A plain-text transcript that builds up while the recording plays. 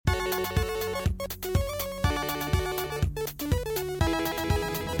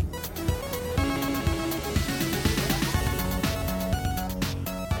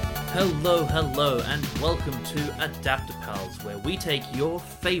Hello, and welcome to Adaptapals, where we take your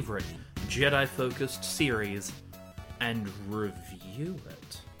favorite Jedi-focused series and review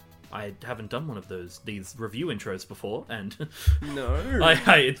it. I haven't done one of these review intros before, and No.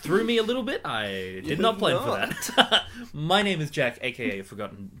 it threw me a little bit. I did not plan for that. My name is Jack, aka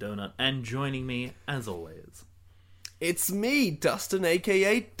Forgotten Donut, and joining me, as always, It's me, Dustin,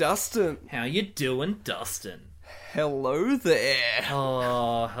 aka Dustin. how you doing, Dustin? Hello there.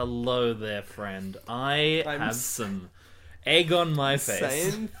 Oh, hello there, friend. I'm I'm some egg on my face.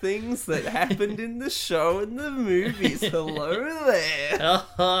 Saying things that happened in the show and the movies. Hello there.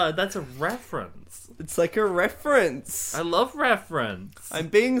 Oh, that's a reference. It's like a reference. I love reference. I'm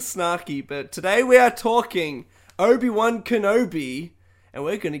being snarky, but today we are talking Obi-Wan Kenobi, and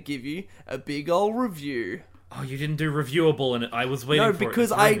we're going to give you a big ol' review. Oh, you didn't do reviewable, and I was waiting No, for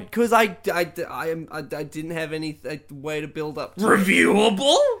because it. I didn't have any way to build up to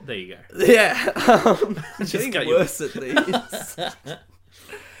Reviewable? There you go. Yeah, Just getting got you. worse at these.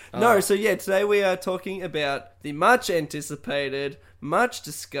 No, so yeah, today we are talking about the much anticipated, much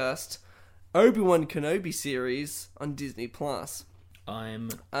discussed Obi-Wan Kenobi series on Disney Plus. I'm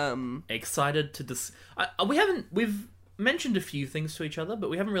Um, excited to we've mentioned a few things to each other, but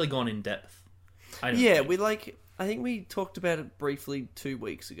we haven't really gone in depth. I don't yeah, think. I think we talked about it briefly 2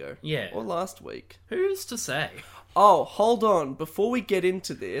 weeks ago. Yeah. Or last week. Who's to say? Oh, hold on, before we get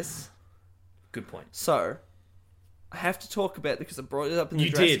into this, Good point. so I have to talk about because I brought it up in the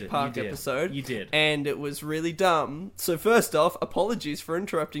You Jurassic did, Park you did, episode. you did. And it was really dumb. So first off, apologies for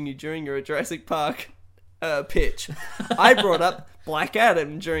interrupting you during your Jurassic Park pitch. I brought up Black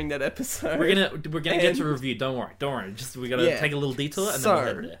Adam during that episode. We're gonna get to And- review. Don't worry. Just we gotta take a little detour and then we'll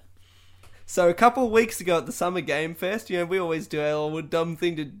head there. So a couple of weeks ago at the Summer Game Fest, we always do our little dumb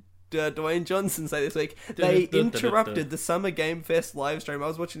thing to Dwayne Johnson say this week. They interrupted the Summer Game Fest live stream. I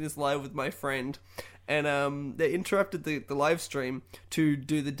was watching this live with my friend, and they interrupted the live stream to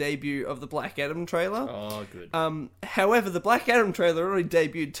do the debut of the Black Adam trailer. Oh, good. However, the Black Adam trailer already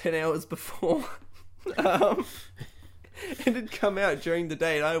debuted 10 hours before. It had come out during the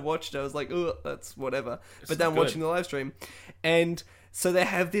day, and I watched it. I was like, oh, that's whatever. But then I'm good. watching the live stream. And so they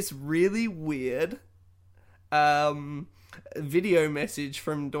have this really weird video message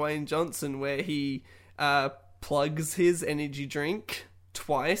from Dwayne Johnson where he plugs his energy drink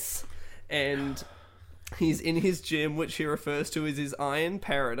twice, and he's in his gym, which he refers to as his Iron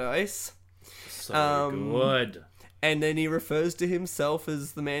Paradise. So good. And then he refers to himself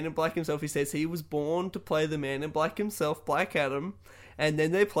as the Man in Black himself. He says he was born to play the Man in Black himself, Black Adam. And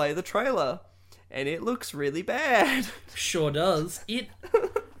then they play the trailer. And it looks really bad. Sure does.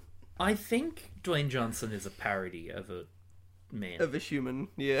 I think Dwayne Johnson is a parody of a man. Of a human,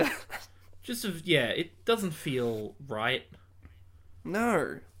 yeah. It doesn't feel right.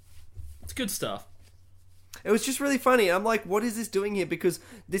 No. It's good stuff. It was just really funny. I'm like, what is this doing here? Because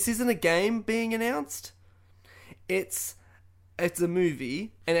this isn't a game being announced. It's a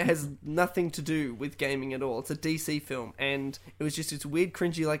movie, and it has nothing to do with gaming at all. It's a DC film, and it was just this weird,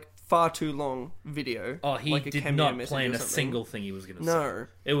 cringy, like, far too long video. Oh, he like a did cameo not message plan or a something. single thing he was going to say. No.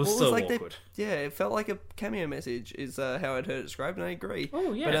 It was Well, so like awkward. it felt like a cameo message is how I'd heard it described, and I agree.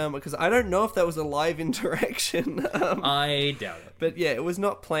 Oh, yeah. But because I don't know if that was a live interaction. I doubt it. But yeah, it was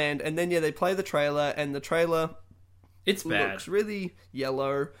not planned. And then they play the trailer, and the trailer It's bad. looks really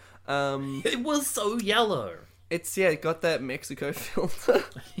yellow. It was so yellow. It got that Mexico filter.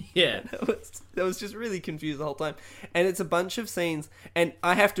 Yeah. That was just really confused the whole time. And it's a bunch of scenes, and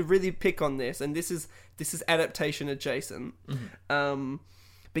I have to really pick on this, and this is adaptation adjacent. Mm-hmm.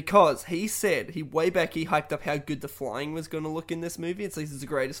 Because he said, way back he hyped up how good the flying was going to look in this movie. It's like, this is the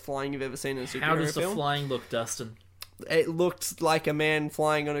greatest flying you've ever seen in a superhero film. How does the flying look, Dustin? It looked like a man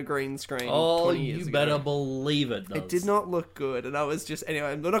flying on a green screen 20 years you ago. better believe it does. It did not look good, and I was just... Anyway,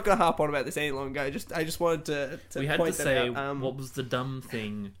 I'm not going to harp on about this any longer. I just wanted to We had point to that say, out. what was the dumb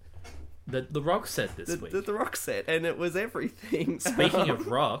thing that The Rock said this week? The Rock set, and it was everything. Speaking of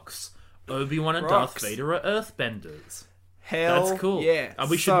rocks, Obi-Wan and Rocks. Darth Vader are earthbenders. Hell, That's cool. yeah.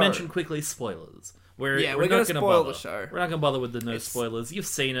 We should So- mention quickly spoilers. We're Yeah, not we're gonna gonna spoil bother. the show. We're not going to bother with the no spoilers. You've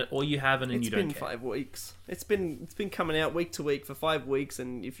seen it, or you haven't, and It's you don't been care. 5 weeks. It's been coming out week to week for 5 weeks,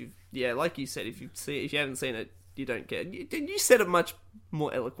 and if like you said, if you haven't seen it, you don't care. You said it much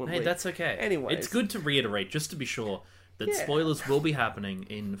more eloquently. Hey, that's okay. Anyways. It's good to reiterate, just to be sure, that Yeah. spoilers will be happening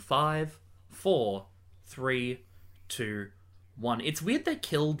in 5, 4, 3, 2, 1. It's weird they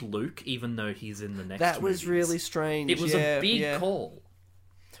killed Luke, even though he's in the next That was movies. really strange. It was a big call.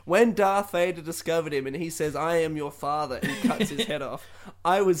 When Darth Vader discovered him and he says, "I am your father," and cuts his head off,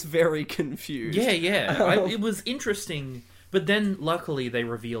 I was very confused. Yeah. It was interesting But then, luckily, they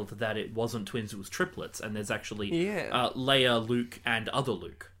revealed that it wasn't twins; it was triplets, and there's actually Leia, Luke, and other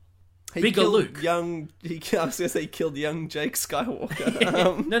Luke. Bigger Luke. I was going to say he killed young Jake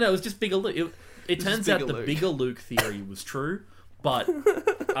Skywalker. No, it was just bigger Luke. It turns out the bigger Luke theory was true, but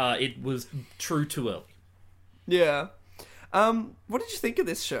it was true too early. Yeah. What did you think of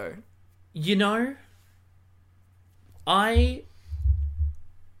this show? You know, I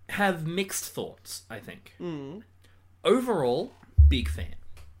have mixed thoughts, I think. Overall, big fan.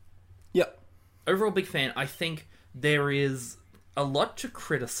 Yep. Overall, big fan. I think there is a lot to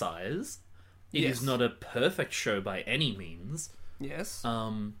criticize. It is not a perfect show by any means. Yes.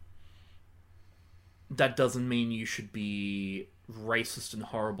 That doesn't mean you should be racist and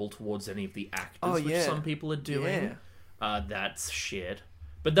horrible towards any of the actors, which some people are doing. That's shit.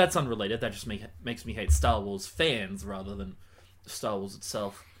 But that's unrelated. That just makes me hate Star Wars fans rather than Star Wars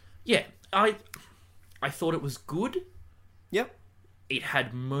itself. Yeah, I thought it was good. Yep. It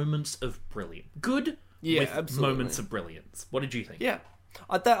had moments of brilliance. Good with absolutely. Moments of brilliance. What did you think? Yeah.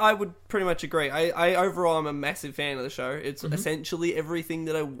 I would pretty much agree. I overall am a massive fan of the show. It's essentially everything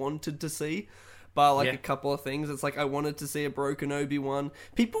that I wanted to see. But a couple of things. It's like I wanted to see a broken Obi-Wan.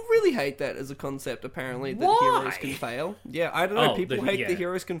 People really hate that as a concept, apparently, that heroes can fail. Yeah, I don't know. People hate the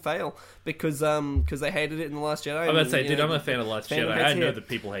heroes can fail because they hated it in The Last Jedi. I'm about to say, dude, I'm a fan of Last Jedi. I know that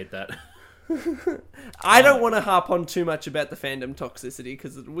people hate that. I don't want to harp on too much about the fandom toxicity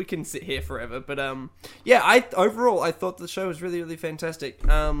because we can sit here forever. But overall I thought the show was really, really fantastic.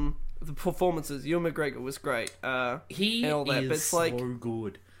 The performances, Ewan McGregor was great. He and all that, is so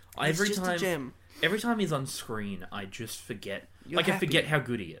good. Every time he's on screen, I just forget. I forget how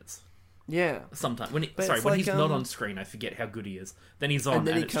good he is. Yeah. Sometimes when he's not on screen, I forget how good he is. Then he's on, and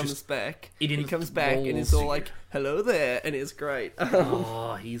then he comes back. He comes back, and it's all like, "Hello there," and it's great.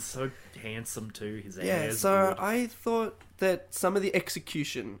 He's so handsome too. His hair. Yeah. So good. I thought that some of the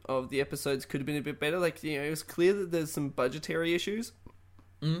execution of the episodes could have been a bit better. Like, it was clear that there's some budgetary issues,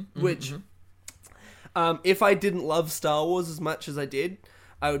 which, if I didn't love Star Wars as much as I did,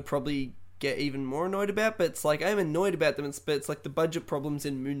 I would probably get even more annoyed about. But it's like I'm annoyed about them, but it's like the budget problems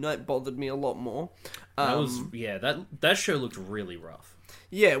in Moon Knight bothered me a lot more. That show looked really rough.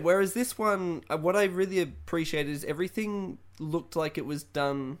 Yeah, whereas this one, what I really appreciated is everything looked like it was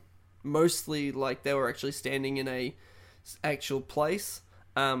done mostly like they were actually standing in a actual place,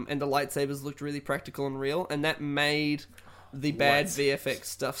 and the lightsabers looked really practical and real, and that made the bad VFX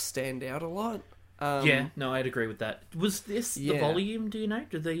stuff stand out a lot. I'd agree with that. Was this the volume, do you know?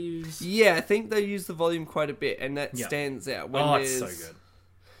 Did they use... Yeah, I think they used the volume quite a bit, and that stands out. It's so good.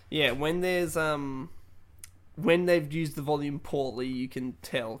 Yeah, when there's... when they've used the volume poorly, you can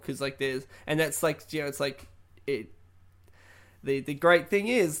tell, because, like, there's... And that's, like, it's like... The great thing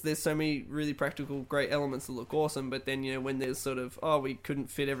is, there's so many really practical, great elements that look awesome, but then, when there's sort of, we couldn't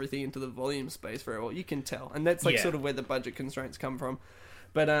fit everything into the volume space very well, you can tell. And that's, sort of where the budget constraints come from.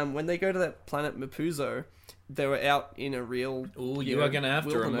 But when they go to that planet Mapuzo, they were out in a real... Ooh, you are going to have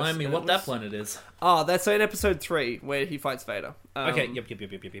to remind me what that planet is. Oh, that's in episode 3, where he fights Vader. Okay,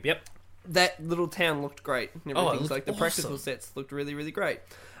 yep. That little town looked great. It looked like the practical sets looked really, really great.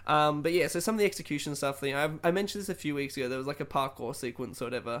 But yeah, so some of the execution stuff, I mentioned this a few weeks ago, there was like a parkour sequence or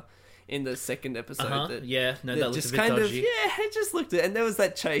whatever in the second episode. That looked just a bit dodgy. It just looked it. And there was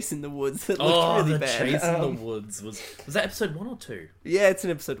that chase in the woods that looked really bad. Chase in the woods was that episode 1 or 2? Yeah, it's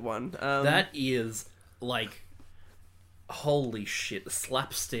in episode 1. That is like, holy shit,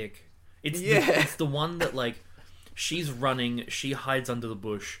 slapstick. It's the one that, like, she's running, she hides under the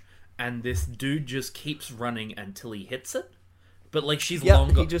bush, and this dude just keeps running until he hits it. But, like, she's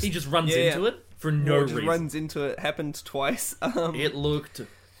longer. He just runs into it for no reason. Just runs into it. Happened twice. It looked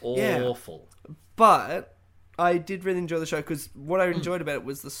awful. But I did really enjoy the show, because what I enjoyed about it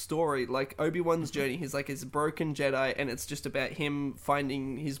was the story. Like, Obi-Wan's journey, he's like a broken Jedi, and it's just about him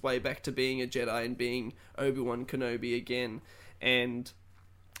finding his way back to being a Jedi and being Obi-Wan Kenobi again. And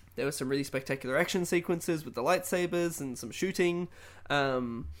there were some really spectacular action sequences with the lightsabers and some shooting.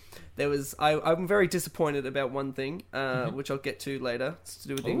 I'm very disappointed about one thing, which I'll get to later. It's to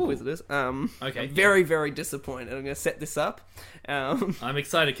do with the Inquisitors. Okay. Very, very disappointed. I'm going to set this up. I'm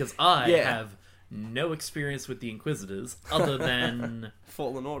excited because I have no experience with the Inquisitors other than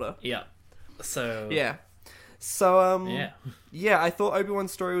Fallen Order. Yeah. So yeah. So I thought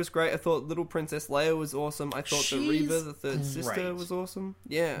Obi-Wan's story was great. I thought Little Princess Leia was awesome. I thought the Reva, the third sister, was awesome.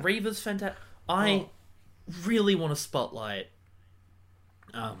 Yeah. Reva's fantastic. I really want to spotlight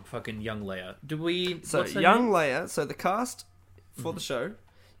fucking young Leia. Do we... So young Leia, so the cast for the show,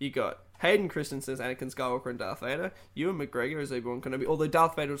 You got Hayden Christensen as Anakin Skywalker and Darth Vader. Ewan McGregor as Obi-Wan Kenobi. Although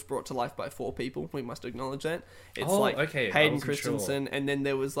Darth Vader was brought to life by 4 people, we must acknowledge that. It's Hayden Christensen, and then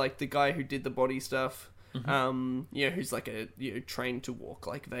there was like the guy who did the body stuff. Who's like trained to walk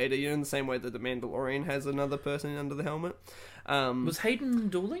like Vader. In the same way that the Mandalorian has another person under the helmet. Was Hayden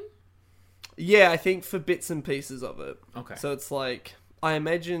dueling? Yeah, I think for bits and pieces of it. Okay. So it's like, I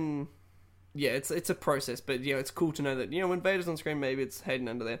imagine, it's a process, but it's cool to know that, when Vader's on screen, maybe it's Hayden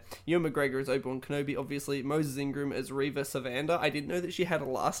under there. Ewan McGregor as Obi-Wan Kenobi, obviously. Moses Ingram as Reva Savander. I didn't know that she had a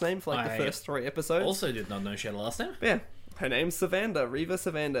last name for the first 3 episodes. Also did not know she had a last name. Yeah. Her name's Savander, Reva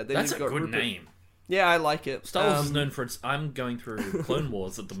Savander. Then That's a good name. Yeah, I like it. Star Wars is known for its... I'm going through Clone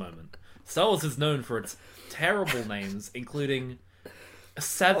Wars at the moment. Star Wars is known for its terrible names, including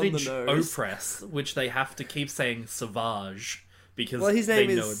Savage Opress, which they have to keep saying Savage because his name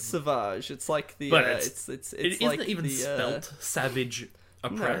is Savage. It's like the... But it's it like isn't even spelt Savage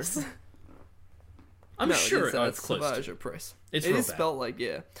Opress. No. I'm sure it's close. Savage Opress. It is spelled like,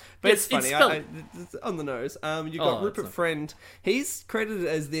 but it's funny. It's on the nose. You got Rupert Friend. He's credited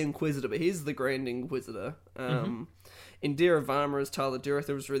as the Inquisitor, but he's the Grand Inquisitor. Indira Varma as Tyler Durth.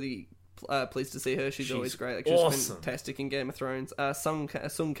 I was really pleased to see her. She's always great. Like, she's fantastic in Game of Thrones. Sung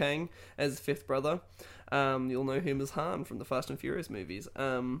Kang as Fifth Brother. You'll know him as Han from the Fast and Furious movies.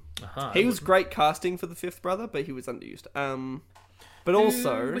 He was great casting for the Fifth Brother, but he was underused. But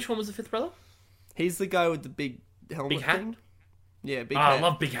also, which one was the Fifth Brother? He's the guy with the big helmet. Big hat? Thing. Yeah, big hat. I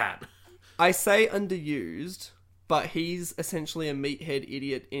love Big Hat. I say underused, but he's essentially a meathead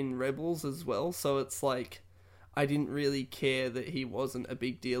idiot in Rebels as well, so it's like, I didn't really care that he wasn't a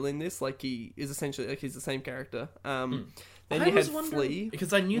big deal in this. Like, he is essentially, like, he's the same character. Then you had Flea.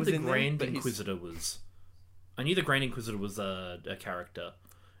 Because I knew the Grand Inquisitor was... I knew the Grand Inquisitor was a character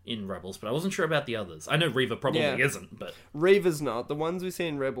in Rebels, but I wasn't sure about the others. I know Reva probably isn't, but... Reva's not. The ones we see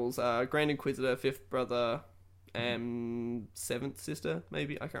in Rebels are Grand Inquisitor, Fifth Brother, and Seventh Sister,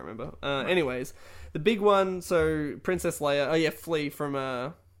 maybe? I can't remember. Anyways, the big one, so Princess Leia... Flea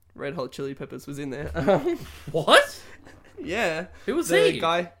from Red Hot Chili Peppers was in there. What? Yeah. Who was the he?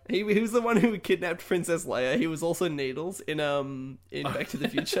 Guy, he was the one who kidnapped Princess Leia. He was also Needles in Back to the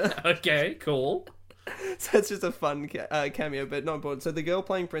Future. Okay, cool. So it's just a fun cameo, but not important. So the girl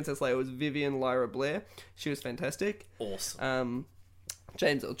playing Princess Leia was Vivian Lyra Blair. She was fantastic. Awesome.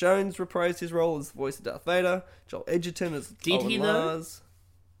 James Earl Jones reprised his role as the voice of Darth Vader. Joel Edgerton as Owen Lars.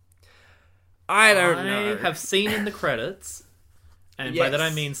 I don't know. I have seen in the credits, and by that I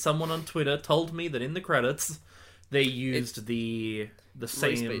mean someone on Twitter told me that in the credits they used the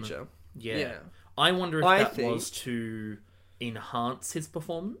same feature. Yeah. I wonder if that was to enhance his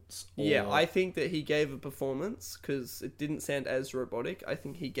performance? Or... Yeah, I think that he gave a performance because it didn't sound as robotic. I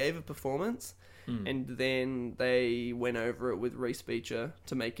think he gave a performance and then they went over it with Reese Beecher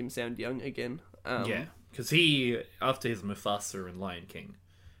to make him sound young again. Yeah, because he, after his Mufasa in Lion King,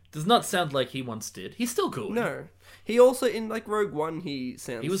 does not sound like he once did. He's still cool. No. He also, in like Rogue One, he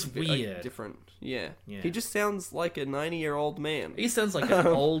sounds... He was weird. Like, different. Yeah. He just sounds like a 90-year-old man. He sounds like an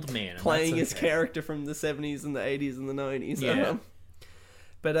old man. Playing his character from the 70s and the 80s and the 90s. Yeah.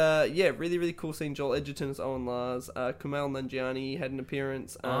 But, really, really cool seeing Joel Edgerton as Owen Lars. Kumail Nanjiani had an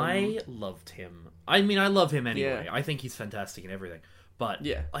appearance. I loved him. I mean, I love him anyway. I think he's fantastic in everything. But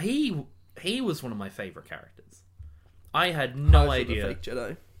he was one of my favourite characters. I had no idea. The fake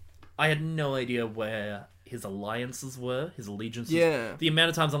Jedi. I had no idea where his alliances were, his allegiances. Yeah. The amount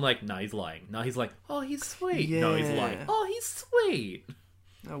of times I'm like, nah, he's lying. No, he's like, oh, he's sweet. Yeah. No, he's lying. Oh, he's sweet.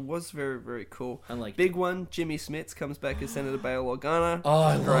 That was very, very cool. I like Big one, Jimmy Smits comes back as Senator Bail Organa. Oh,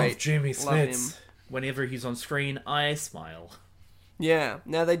 I love Jimmy Smits. Whenever he's on screen, I smile. Yeah.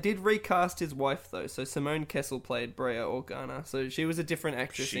 Now, they did recast his wife, though. So, Simone Kessel played Brea Organa. So, she was a different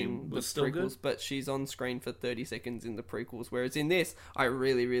actress in the prequels, but she's on screen for 30 seconds in the prequels. Whereas in this, I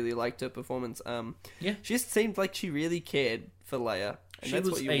really, really liked her performance. She just seemed like she really cared for Leia. And she that's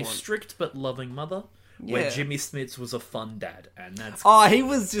was what you a want. strict but loving mother. Yeah. Where Jimmy Smits was a fun dad, and that's... Oh, he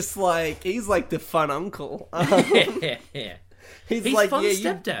was just like... He's like the fun uncle. Yeah. He's like, fun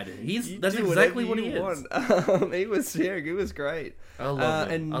stepdad. That's exactly what he is. He was great. I love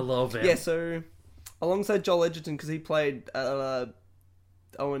him. I love him. Yeah, so... Alongside Joel Edgerton, because he played Owen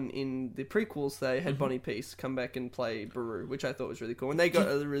in the prequels, they had Bonnie Peace come back and play Beru, which I thought was really cool. And they got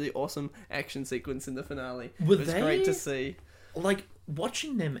a really awesome action sequence in the finale. It was great to see. Like,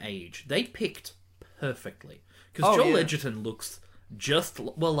 watching them age, they picked... perfectly. Because Joel Edgerton looks just,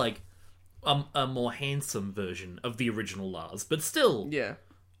 well, like, a more handsome version of the original Lars. But still,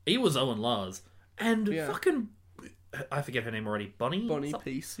 he was Owen Lars. And fucking, I forget her name already, Bonnie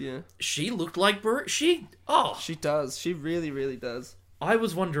Peace, yeah. She looked like, she does. She really, really does. I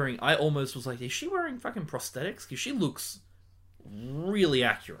was wondering, I almost was like, is she wearing fucking prosthetics? Because she looks really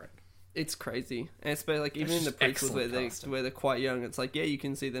accurate. It's crazy. And it's like, even in the prequels where they're quite young, it's like, yeah, you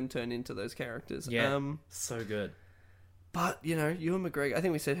can see them turn into those characters. Yeah, so good. But, Ewan McGregor, I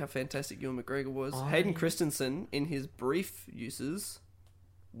think we said how fantastic Ewan McGregor was. Hayden Christensen, in his brief uses,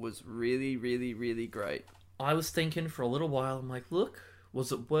 was really, really, really great. I was thinking for a little while, I'm like, look,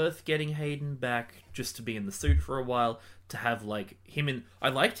 was it worth getting Hayden back just to be in the suit for a while, to have, like, him in... I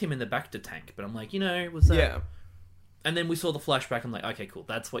liked him in the Bacta tank, but I'm like, was that... Yeah. And then we saw the flashback, I'm like, okay, cool,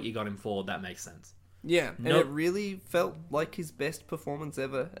 that's what you got him for, that makes sense. Yeah, and it really felt like his best performance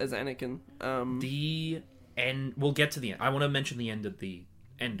ever as Anakin. The end... We'll get to the end. I want to mention the end of the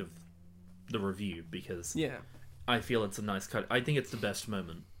review, because I feel it's a nice cut. I think it's the best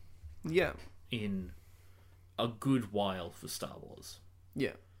moment. Yeah. In a good while for Star Wars.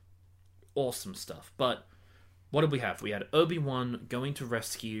 Yeah. Awesome stuff. But what did we have? We had Obi-Wan going to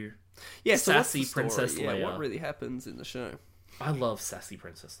rescue sassy Princess Leia. Yeah, what really happens in the show? I love sassy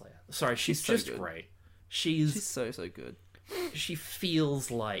Princess Leia. Sorry, she's so just good. Great. She's so good. She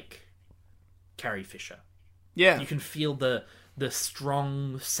feels like Carrie Fisher. Yeah. You can feel the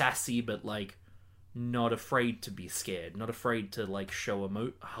strong, sassy, but like not afraid to be scared, not afraid to like show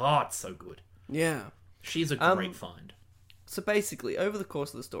it's so good. Yeah. She's a great find. So basically, over the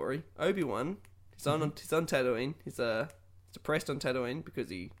course of the story, Obi-Wan, he's on Tatooine. He's depressed on Tatooine because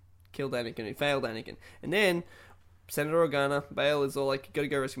he killed Anakin. He failed Anakin. And then Senator Organa, Bail, is all like, you gotta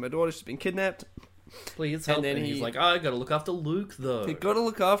go rescue my daughter. She's been kidnapped. Please help. And he's like, I gotta look after Luke, though. You gotta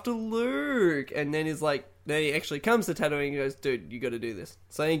look after Luke. And then he's like, then he actually comes to Tatooine and goes, dude, you gotta do this.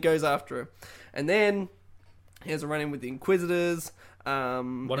 So he goes after her. And then he has a run-in with the Inquisitors.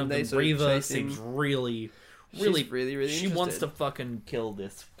 One of them, Reva, seems really really she wants to fucking kill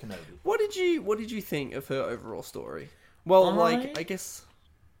this Kenobi. What did you think of her overall story? Well, I guess...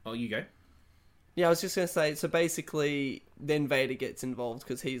 Oh, you go. Yeah, I was just going to say, so basically, then Vader gets involved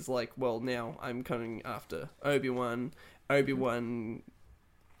because he's like, well, now I'm coming after Obi-Wan. Obi-Wan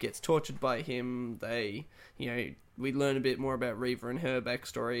gets tortured by him. We learn a bit more about Reva and her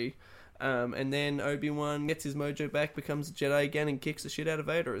backstory. And then Obi-Wan gets his mojo back, becomes a Jedi again, and kicks the shit out of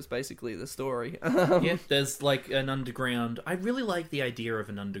Vader, is basically the story. Yeah, there's like an underground... I really like the idea of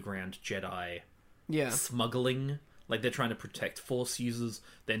an underground Jedi smuggling. Like, they're trying to protect Force users.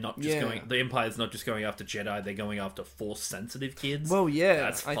 They're not just going... The Empire's not just going after Jedi, they're going after Force-sensitive kids. Well, yeah.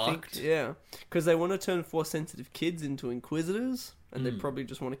 That's fucked. Because they want to turn Force-sensitive kids into Inquisitors, and they probably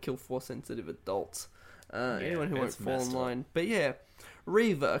just want to kill Force-sensitive adults. Anyone who won't fall in line. But yeah...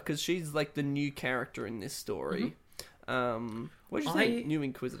 Reva, because she's like the new character in this story. What did you think? New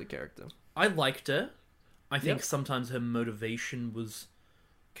Inquisitor character. I liked her. I think sometimes her motivation was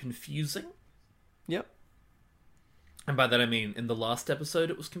confusing. Yep. And by that I mean, in the last episode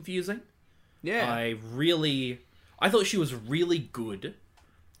it was confusing. Yeah. I thought she was really good.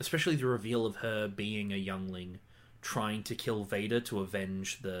 Especially the reveal of her being a youngling, trying to kill Vader to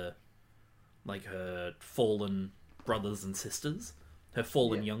avenge her fallen brothers and sisters. Her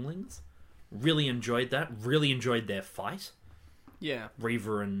fallen younglings. Really enjoyed that. Really enjoyed their fight. Yeah.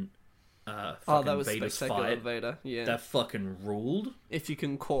 Reva and that was Vader's spectacular, fight. Vader. Yeah. That fucking ruled. If you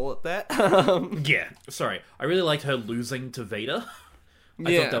can call it that. Yeah. Sorry. I really liked her losing to Vader.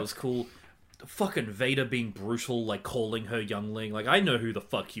 I thought that was cool. Fucking Vader being brutal, like calling her youngling. Like, I know who the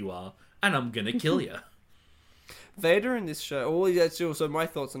fuck you are, and I'm gonna kill you. Vader in this show... Well, that's also my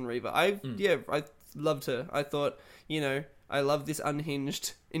thoughts on Reva. I loved her. I thought, I love this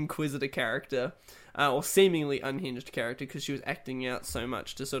unhinged Inquisitor character, or seemingly unhinged character, because she was acting out so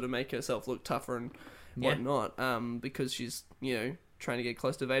much to sort of make herself look tougher and whatnot, because she's, trying to get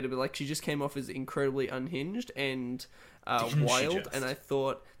close to Vader, but like she just came off as incredibly unhinged and wild, and I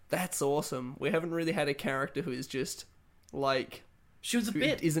thought, that's awesome. We haven't really had a character who is just, like... She was a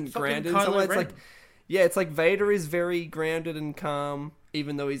bit... Isn't grounded. It's like Vader is very grounded and calm,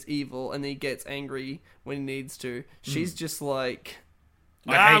 even though he's evil, and he gets angry when he needs to. She's just like,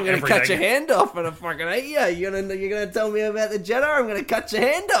 I'm gonna cut your hand off, and I fucking hate you. You're gonna tell me about the Jedi? I'm gonna cut your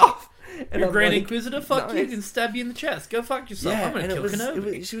hand off. And you're Grand Inquisitor. Fuck you! Can stab you in the chest. Go fuck yourself. I'm gonna kill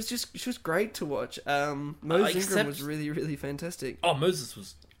Kenobi. She was great to watch. Mose Ingram was really, really fantastic. Oh, Moses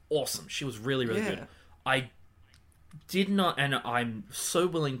was awesome. She was really, really good. I did not, and I'm so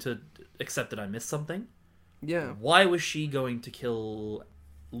willing to accept that I missed something. Yeah. Why was she going to kill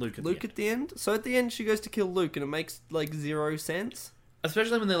Luke at the end? So at the end, she goes to kill Luke, and it makes, like, zero sense.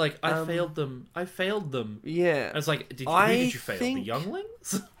 Especially when they're like, I failed them. Yeah. And it's like, who did you fail? The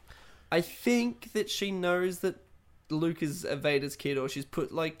younglings? I think that she knows that Luke is a Vader's kid, or she's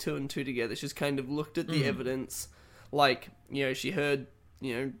put, like, 2 and 2 together. She's kind of looked at the evidence, like, she heard,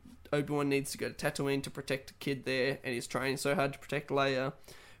 Obi-Wan needs to go to Tatooine to protect a kid there, and he's trying so hard to protect Leia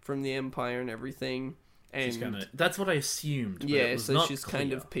from the Empire and everything. And that's what I assumed. But yeah, it was so not she's clear.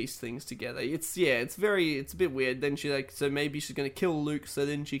 kind of pieced things together. It's a bit weird. Then she so maybe she's gonna kill Luke, so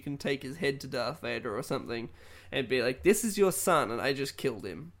then she can take his head to Darth Vader or something, and be like, "This is your son, and I just killed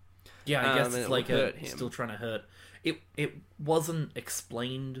him." Yeah, I guess it's like still trying to hurt. It wasn't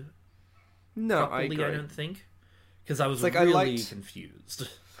explained. No, properly, I agree. I don't think, because I was Like, really confused.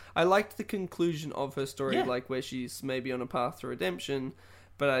 I liked the conclusion of her story, Yeah. like where she's maybe on a path to redemption,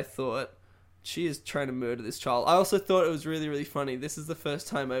 but I thought she is trying to murder this child. I also thought it was really, really funny. This is the first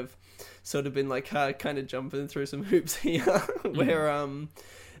time I've sort of been like kind of jumping through some hoops here, where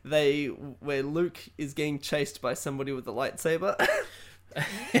Luke is getting chased by somebody with a lightsaber,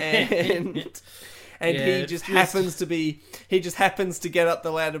 and he just happens to get up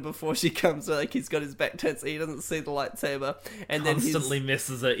the ladder before she comes. So like he's got his back turned, so he doesn't see the lightsaber, and constantly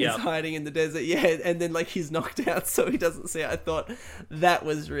misses it. Yeah, he's hiding in the desert. Yeah, and then like he's knocked out, so he doesn't see it. I thought that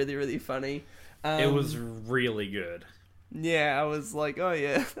was really, really funny. It was really good. Yeah, I was like, oh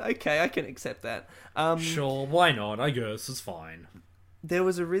yeah, okay, I can accept that. Sure, why not? I guess it's fine. There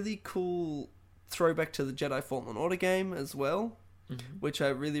was a really cool throwback to the Jedi Fallen Order game as well, which I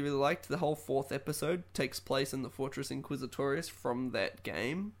really, really liked. The whole 4th episode takes place in the Fortress Inquisitorius from that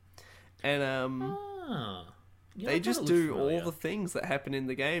game. And they just do all the things that happen in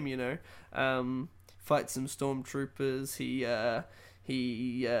the game, fight some stormtroopers,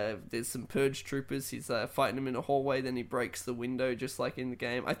 there's some purge troopers, he's fighting them in a hallway, then he breaks the window just like in the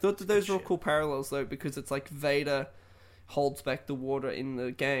game. I thought that those were all cool parallels though, because it's like Vader holds back the water in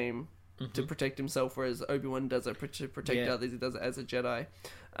the game to protect himself, whereas Obi-Wan does it to protect others. He does it as a Jedi,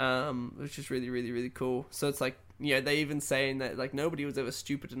 which is really, really, really cool. So it's like, they even saying that like nobody was ever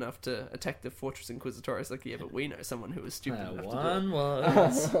stupid enough to attack the Fortress Inquisitorius. Like, yeah, but we know someone who was stupid enough to do it. One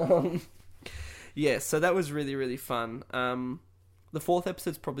was. Yeah, so that was really, really fun. The 4th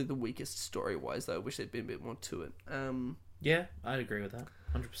episode's probably the weakest story-wise, though. I wish there'd been a bit more to it. Yeah, I'd agree with that,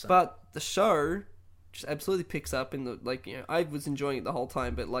 100%. But the show just absolutely picks up in the, I was enjoying it the whole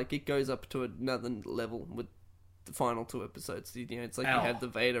time, but, it goes up to another level with the final 2 episodes. It's like you had the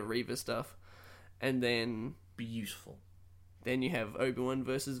Vader Reva stuff, and then... Beautiful. Then you have Obi-Wan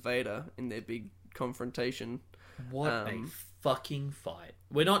versus Vader in their big confrontation. What a fucking fight.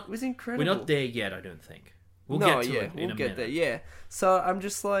 It was incredible. We're not there yet, I don't think. We'll get to it in a minute. There, yeah. So I'm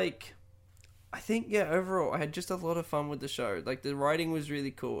just like... I think, overall, I had just a lot of fun with the show. Like, the writing was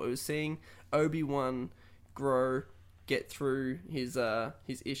really cool. It was seeing Obi-Wan grow, get through his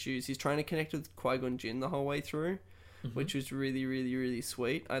issues. He's trying to connect with Qui-Gon Jinn the whole way through, which was really, really, really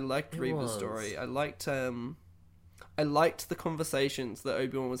sweet. I liked Reva's story. I liked the conversations that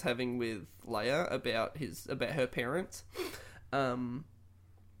Obi-Wan was having with Leia about her parents.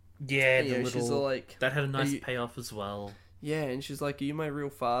 She's all like, that had a nice payoff as well. Yeah, and she's like, "Are you my real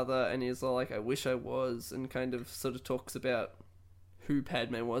father?" And he's all like, "I wish I was," and kind of sort of talks about who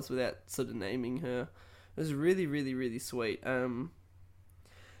Padme was without sort of naming her. It was really, really, really sweet.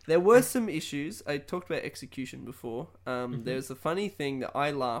 There were some issues. I talked about execution before. There's a funny thing that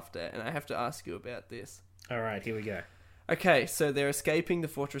I laughed at, and I have to ask you about this. All right, here we go. Okay, so they're escaping the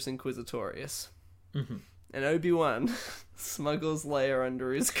Fortress Inquisitorius. And Obi-Wan smuggles Leia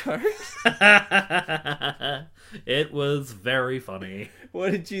under his coat. It was very funny.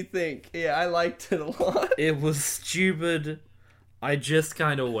 What did you think? Yeah, I liked it a lot. It was stupid. I just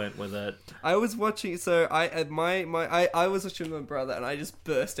kind of went with it. I was watching, so I was watching with my brother, and I just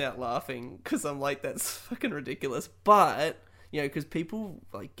burst out laughing because I'm like, that's fucking ridiculous. But because people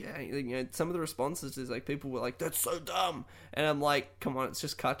some of the responses is like people were like, that's so dumb, and I'm like, come on, it's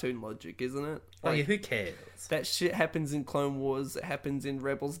just cartoon logic, isn't it? Like, who cares? That shit happens in Clone Wars, it happens in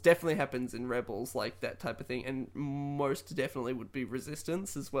Rebels, definitely happens in Rebels, like that type of thing, and most definitely would be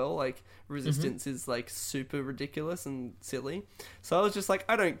Resistance as well. Like, Resistance is like super ridiculous and silly. So I was just like,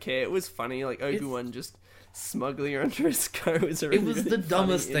 I don't care. It was funny. Like, Obi-Wan just smuggling her under his coat was a really, it was really the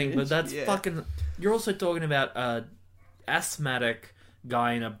dumbest funny thing, image. but that's fucking... You're also talking about asthmatic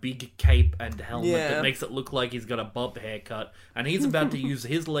guy in a big cape and helmet that makes it look like he's got a bob haircut, and he's about to use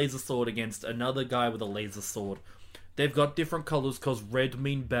his laser sword against another guy with a laser sword. They've got different colors because red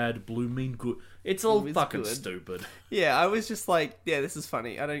mean bad, blue mean good. It's all fucking stupid. Yeah, I was just like, yeah, this is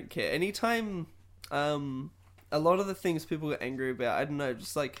funny. I don't care. Anytime, a lot of the things people get angry about, I don't know,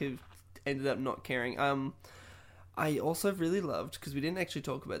 just like who ended up not caring. I also really loved, because we didn't actually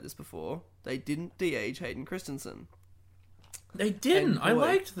talk about this before, they didn't de-age Hayden Christensen. They didn't. I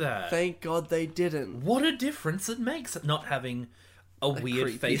liked that. Thank God they didn't. What a difference it makes not having a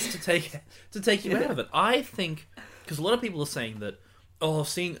weird face to take you out of it. I think because a lot of people are saying that, oh,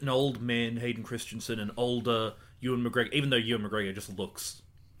 seeing an old man, Hayden Christensen, and older Ewan McGregor, even though Ewan McGregor just looks...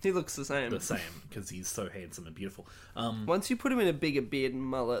 He looks the same. Because he's so handsome and beautiful. Once you put him in a bigger beard and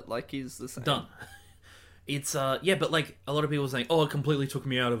mullet, like, he's the same. Done. It's, yeah, but, like, a lot of people are saying, oh, it completely took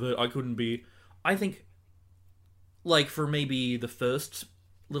me out of it, I couldn't be... I think, like, for maybe the first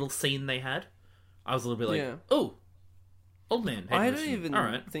little scene they had, I was a little bit like, oh, old man. I don't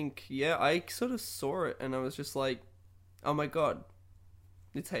even think... Yeah, I sort of saw it, and I was just like, oh my god,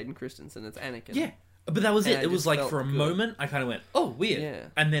 it's Hayden Christensen, it's Anakin. Yeah, but that was it. It was like, for a moment, I kind of went, oh, weird. Yeah.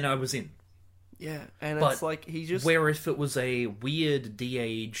 And then I was in. Yeah, and it's like, he just... Where if it was a weird,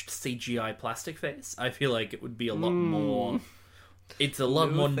 de-aged CGI plastic face, I feel like it would be a lot more... It's a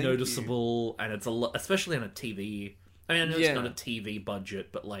lot more noticeable, and it's a lot... Especially on a TV... I mean, I know it's not a TV budget,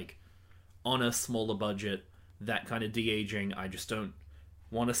 but, like, on a smaller budget, that kind of de-aging, I just don't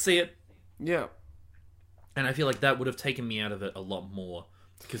want to see it. Yeah. And I feel like that would have taken me out of it a lot more,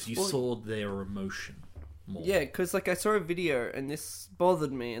 because you saw their emotion more. Yeah, because, like, I saw a video, and this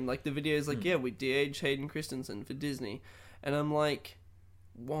bothered me, and, like, the video is like, yeah, we de-aged Hayden Christensen for Disney. And I'm like,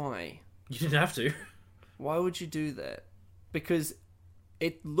 why? You didn't have to. Why would you do that? Because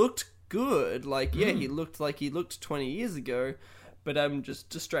it looked good. Like, yeah, he looked like he looked 20 years ago, but I'm just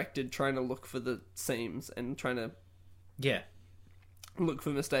distracted trying to look for the seams and trying to look for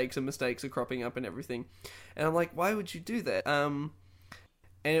mistakes, and mistakes are cropping up and everything. And I'm like, why would you do that? And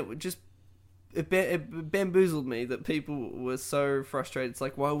it would just... It bamboozled me that people were so frustrated. It's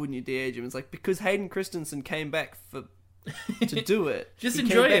like, why wouldn't you de-age him? It's like, because Hayden Christensen came back to do it. Just he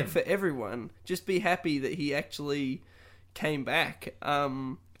enjoy came him. back for everyone. Just be happy that he actually came back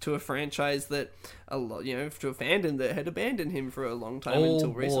to a franchise that a lot, to a fandom that had abandoned him for a long time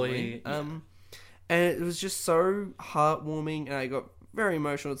until recently. And it was just so heartwarming, and I got very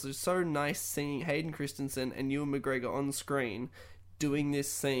emotional. It's just so nice seeing Hayden Christensen and Ewan McGregor on screen doing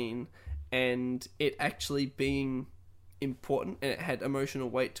this scene, and it actually being important, and it had emotional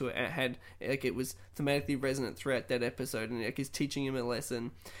weight to it. And it had, like, it was thematically resonant throughout that episode, and like, he's teaching him a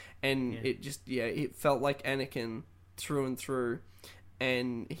lesson, and it just, it felt like Anakin through and through,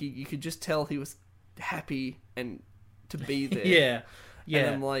 and you could just tell he was happy and to be there. And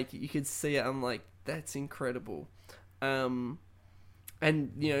I'm like, you could see it. I'm like, that's incredible. And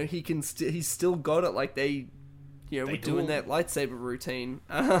he's still got it. Like, they were doing that lightsaber routine.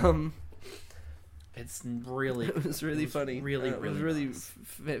 It's really... It was really funny. It was really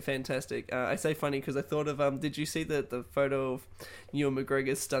fantastic. I say funny because I thought of... did you see the photo of Ewan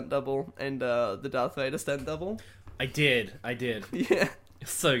McGregor's stunt double and the Darth Vader stunt double? I did. Yeah.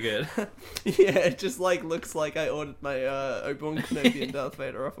 It's so good. Yeah, it just, like, looks like I ordered my Obi-Wan Kenobi and Darth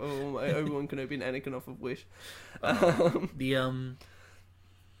Vader off... Or my Obi-Wan Kenobi and Anakin off of Wish. I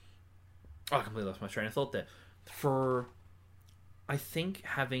completely lost my train of thought there. I think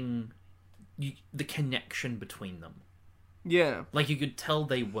having... the connection between them. Yeah. Like, you could tell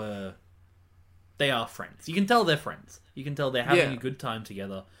they are friends. You can tell they're friends. You can tell they're having a good time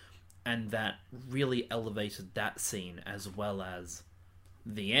together. And that really elevated that scene, as well as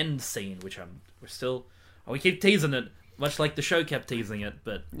the end scene, which we keep teasing it, much like the show kept teasing it,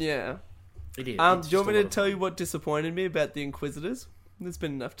 but... Yeah. It is. Do you want me to tell you what disappointed me about the Inquisitors? There's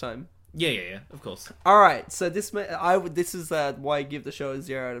been enough time. Yeah, of course. Alright, so this is why I give the show a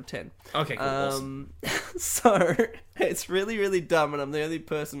 0 out of 10. Okay, cool. Awesome. So, it's really, really dumb, and I'm the only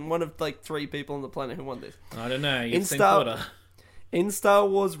person, one of, like, 3 people on the planet who want this. I don't know, you've seen Porter. In Star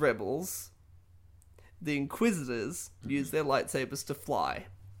Wars Rebels, the Inquisitors use their lightsabers to fly.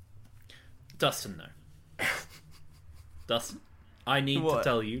 Dustin, no. Dustin, I need to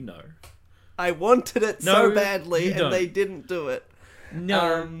tell you no. I wanted it so badly, and they didn't do it.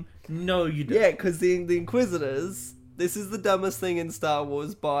 No, no, you don't. Yeah, because the Inquisitors, this is the dumbest thing in Star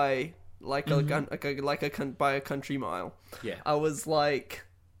Wars by by a country mile. Yeah, I was like,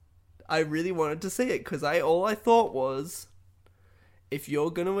 I really wanted to see it because all I thought was, if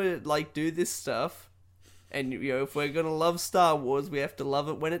you're gonna like do this stuff, and if we're gonna love Star Wars, we have to love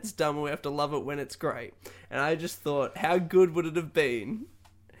it when it's dumb, and we have to love it when it's great. And I just thought, how good would it have been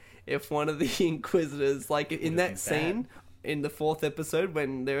if one of the Inquisitors, like in that scene in the 4th episode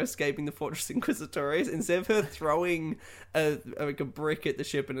when they're escaping the Fortress Inquisitorius, instead of her throwing a brick at the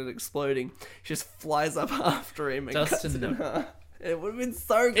ship and it exploding, she just flies up after him and cuts it in half. It would have been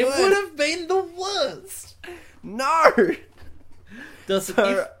so good. It would have been the worst. No.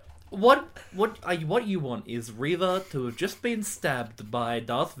 What you want is Reva to have just been stabbed by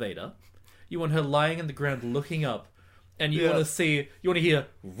Darth Vader. You want her lying on the ground looking up, and you want to hear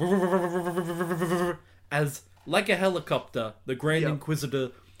as, like a helicopter, the Grand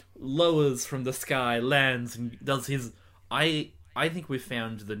Inquisitor lowers from the sky, lands, and does his... I think we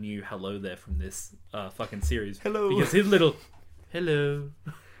found the new hello there from this fucking series. Hello. Because his little... Hello.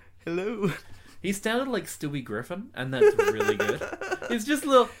 Hello. He sounded like Stewie Griffin, and that's really good. It's just a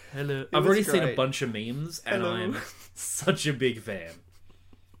little... Hello. I've already seen a bunch of memes, and I'm such a big fan.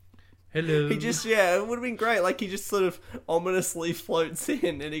 Hello. He just, it would have been great. Like, he just sort of ominously floats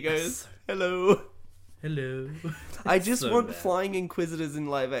in, and he goes, hello. Hello. I just want flying Inquisitors in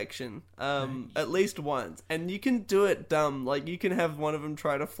live action, at least once. And you can do it dumb. Like, you can have one of them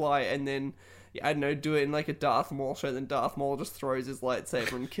try to fly and then, I don't know, do it in like a Darth Maul show, then Darth Maul just throws his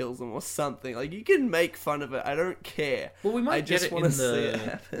lightsaber and kills them or something. Like, you can make fun of it. I don't care. Well, we might get it in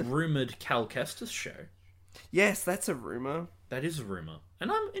the it rumoured Cal Kestis show. Yes, that's a rumour. That is a rumour.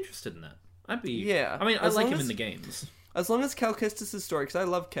 And I'm interested in that. I'd be... Yeah. I mean, I like him in the games. As long as Cal Kestis' story, because I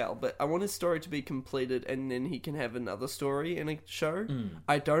love Cal, but I want his story to be completed and then he can have another story in a show.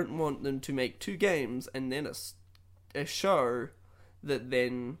 I don't want them to make 2 games and then a show that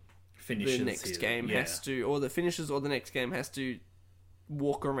then finishes the next game has to, or the finishes or the next game has to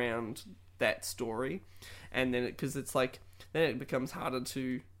walk around that story. And then, because it's like, then it becomes harder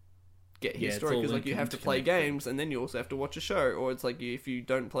to get his story, because like you have to play games and then you also have to watch a show, or it's like if you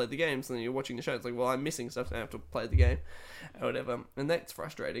don't play the games and then you're watching the show, it's like, well, I'm missing stuff, so I have to play the game or whatever, and that's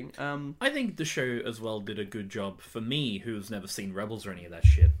frustrating. I think the show as well did a good job for me, who's never seen Rebels or any of that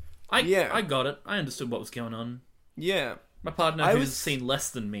shit. I got it. I understood what was going on. Yeah. My partner, who's seen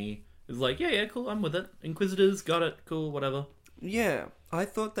less than me, is like, yeah, cool, I'm with it. Inquisitors, got it, cool, whatever. Yeah, I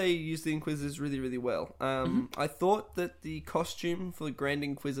thought they used the Inquisitors really, really well. I thought that the costume for the Grand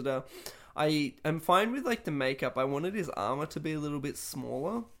Inquisitor, I am fine with like the makeup. I wanted his armor to be a little bit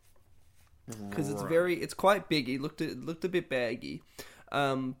smaller because it's quite big. He looked a bit baggy.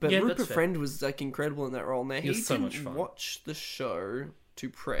 But Rupert Friend was like incredible in that role. Now he so much didn't fun. watch the show to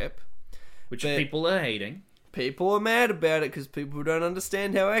prep, which people are hating. People are mad about it because people don't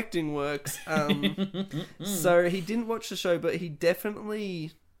understand how acting works. So he didn't watch the show, but he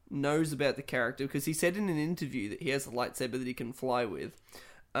definitely knows about the character because he said in an interview that he has a lightsaber that he can fly with.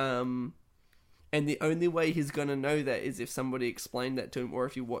 And the only way he's going to know that is if somebody explained that to him or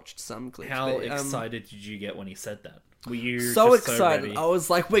if you watched some clips. How excited did you get when he said that? Were you so excited? I was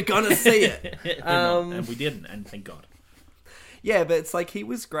like, we're going to see it. And we didn't, and thank God. Yeah, but it's like he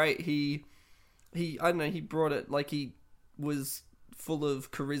was great. He I don't know, he brought it, like he was full of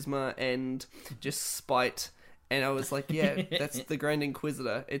charisma and just spite, and I was like, yeah, that's the Grand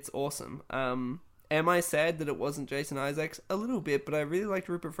Inquisitor. It's awesome. Am I sad that it wasn't Jason Isaacs? A little bit, but I really liked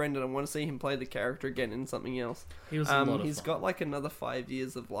Rupert Friend and I want to see him play the character again in something else. He was a lot of He's fun. got like another 5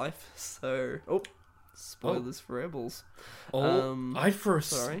 years of life, so... spoilers for Rebels. I for a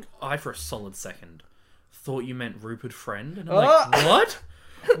solid second thought you meant Rupert Friend, and I'm like, what?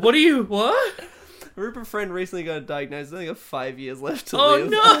 What? Rupert Friend recently got diagnosed. I think 5 years left to Oh live.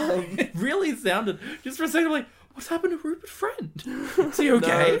 no! It really sounded, just for a second, I'm like, what's happened to Rupert Friend? Is he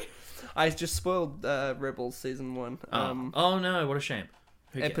okay? No, I just spoiled Rebels season 1. Oh no! What a shame.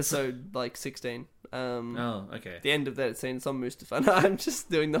 Episode 16. Oh, okay. The end of that scene. It's on Mustafar. No, I'm just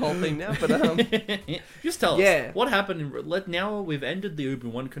doing the whole thing now. But just tell us what happened. Now we've ended the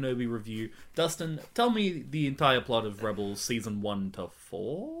Obi-Wan Kenobi review. Dustin, tell me the entire plot of Rebels season 1 to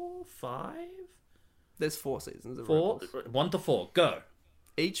 4, 5. There's 4 seasons of 4, Rebels. 1 to 4. Go.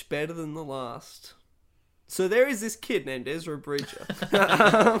 Each better than the last. So there is this kid named Ezra Bridger.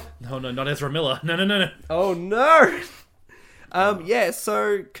 No, not Ezra Miller. No. Oh no.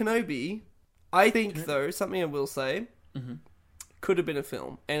 So Kenobi, I think though, something I will say, could have been a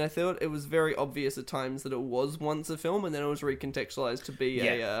film. And I thought it was very obvious at times that it was once a film and then it was recontextualized to be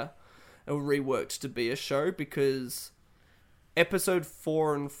or reworked to be a show, because episode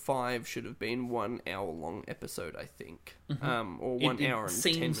 4 and 5 should have been 1 hour long episode, I think. Or 1 hour and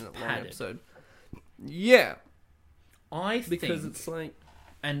 10 minute long episode. Yeah. Because it's like...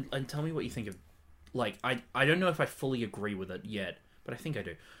 And tell me what you think of... Like, I don't know if I fully agree with it yet, but I think I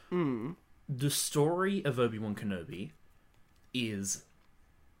do. The story of Obi-Wan Kenobi is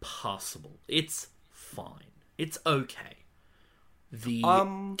passable. It's fine. It's okay.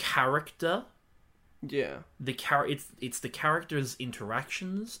 The character... Yeah. It's the character's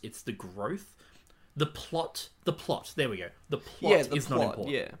interactions, it's the growth. The plot, there we go. The plot is not important.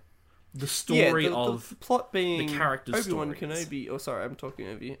 Yeah. The story of the plot being the character's Obi-Wan stories. Kenobi. Oh, sorry, I'm talking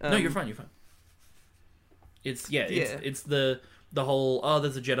over you. No, you're fine. It's the whole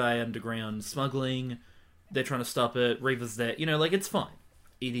there's a Jedi underground smuggling. They're trying to stop it. Reva's there. It's fine.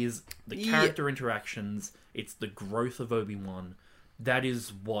 It is the character interactions. It's the growth of Obi-Wan. That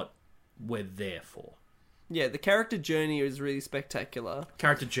is what we're there for. Yeah, the character journey is really spectacular.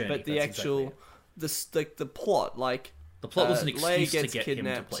 Character journey, but the that's actual, the plot, like the plot was an Leia excuse to gets get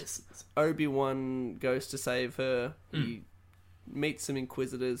kidnapped. him to places. Obi-Wan goes to save her. He meets some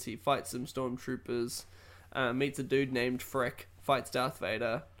Inquisitors. He fights some Stormtroopers. Meets a dude named Freck. Fights Darth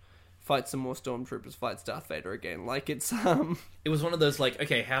Vader. Fights some more Stormtroopers. Fights Darth Vader again. Like, it's It was one of those like,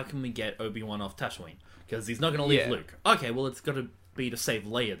 okay, how can we get Obi-Wan off Tatooine? Because he's not going to leave Luke. Okay, well, it's got to be to save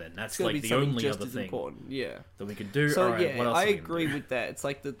Leia then. That's like the only other thing important. Yeah, that we could do. So all right, what else I are we gonna agree do? with that. It's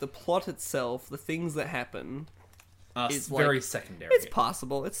like the plot itself, the things that happen. It's like, very secondary. It's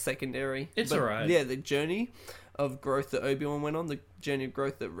passable. It's secondary. It's but, alright. Yeah, the journey of growth that Obi-Wan went on, the journey of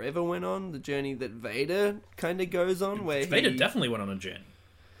growth that Reva went on, the journey that Vader kind of goes on, where Vader definitely went on a journey.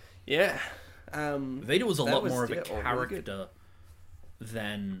 Yeah. Vader was a lot more of a all really character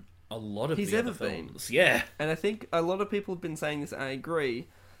than a lot of He's the other ever been. films. Yeah. And I think a lot of people have been saying this, and I agree,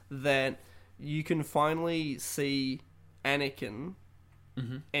 that you can finally see Anakin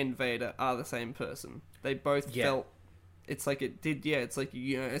and Vader are the same person. They both felt... It's like it did, it's like,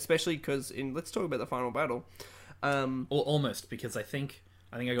 especially because let's talk about the final battle. Or almost, because I think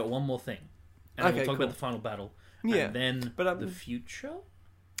I got one more thing. And then we'll talk about the final battle. Yeah. And then but, the future?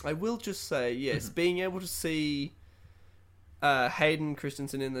 I will just say, yes, being able to see Hayden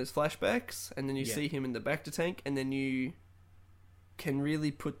Christensen in those flashbacks, and then you see him in the Bacta tank, and then you can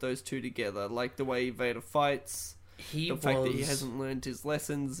really put those two together, like the way Vader fights, fact that he hasn't learned his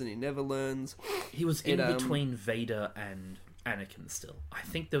lessons and he never learns. He was in between Vader and Anakin still. I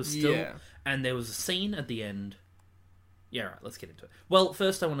think there was still... And there was a scene at the end... Yeah, right, let's get into it. Well,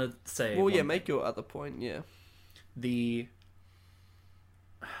 first I want to say... Well, make your other point,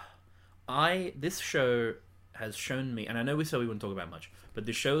 This show has shown me, and I know we said we wouldn't talk about much, but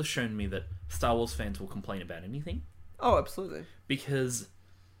this show has shown me that Star Wars fans will complain about anything. Oh, absolutely. Because,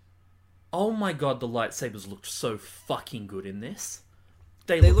 oh my god, the lightsabers looked so fucking good in this.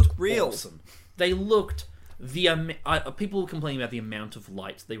 They looked real. Awesome. They looked... people were complaining about the amount of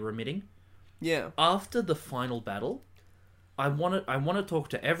light they were emitting. Yeah. After the final battle, I want to talk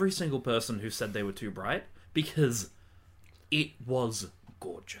to every single person who said they were too bright, because it was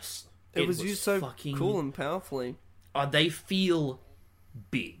gorgeous. It was used so fucking cool and powerfully. They feel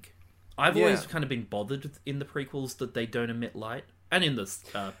big. I've always kind of been bothered in the prequels that they don't emit light, and in the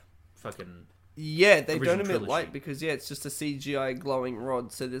fucking they don't emit trilogy. light because it's just a CGI glowing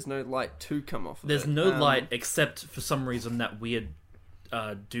rod, so there's no light to come off of There's it. no light except for some reason that weird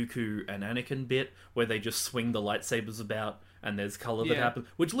Dooku and Anakin bit where they just swing the lightsabers about and there's color that happens,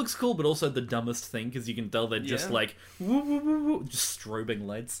 which looks cool, but also the dumbest thing because you can tell they're just like woo, woo, woo, woo, just strobing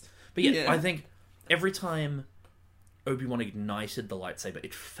lights. But I think every time Obi-Wan ignited the lightsaber,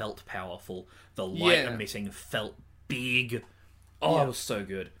 it felt powerful. The light emitting felt big. Oh, it was so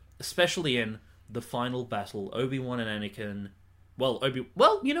good. Especially in the final battle, Obi-Wan and Anakin... Well,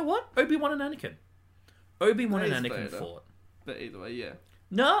 you know what? Obi-Wan and Anakin. Obi-Wan and Anakin fought. But either way,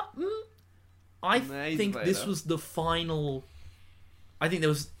 No, I think this was the final... I think there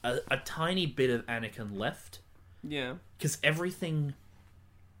was a tiny bit of Anakin left. Yeah. Because everything...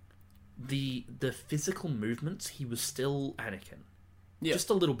 The physical movements, he was still Anakin. Yeah. Just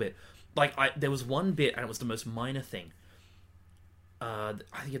a little bit. Like, there was one bit, and it was the most minor thing. I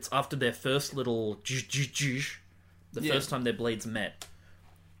think it's after their first little... The first time their blades met.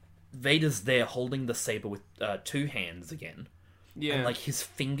 Vader's there holding the saber with two hands again. Yeah. And, like, his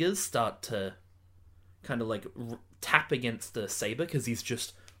fingers start to kind of, like, tap against the saber because he's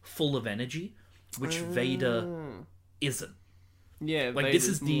just full of energy, which Vader isn't. Yeah, like Vader's this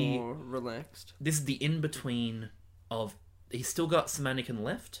is more relaxed. This is the in-between of... He's still got some Anakin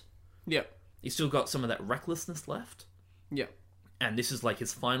left. Yeah. He's still got some of that recklessness left. Yeah. And this is like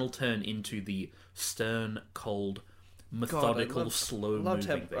his final turn into the stern, cold, methodical, slow-moving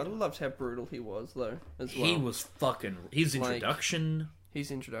Vader. I loved how brutal he was, though, as well. He was fucking... His introduction...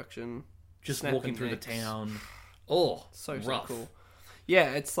 Just walking through the town. Oh, so rough. So cool.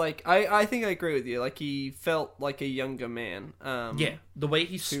 Yeah, it's like... I think I agree with you. Like, he felt like a younger man. The way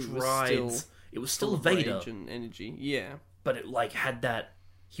he strides... It was still Vader. Rage and energy, yeah. But it, like, had that...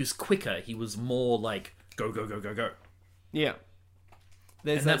 He was quicker. He was more, like, go, go, go, go, go. Yeah.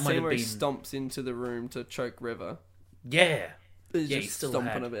 There's that scene where he stomps into the room to choke Reva. Yeah. He's just still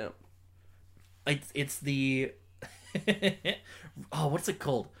stomping about. It's the... oh, what's it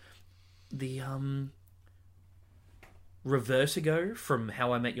called? The, Revertigo from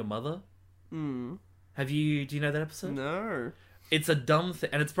How I Met Your Mother. Hmm. Do you know that episode? No. It's a dumb thing,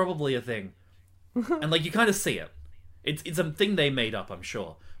 and it's probably a thing. And, like, you kind of see it. It's a thing they made up, I'm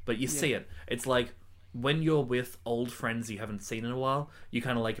sure. But you see it. It's like, when you're with old friends you haven't seen in a while, you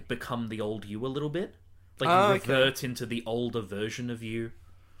kind of, like, become the old you a little bit. Like, you revert into the older version of you.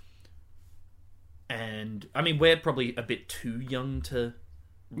 And, I mean, we're probably a bit too young to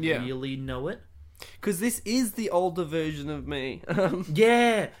really know it. Because this is the older version of me.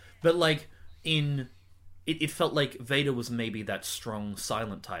 Yeah, but, like, It felt like Vader was maybe that strong,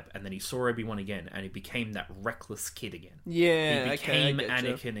 silent type, and then he saw Obi-Wan again, and he became that reckless kid again. Yeah, he became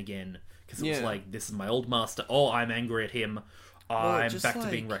Anakin again, because it was like, this is my old master. Oh, I'm angry at him. I'm back to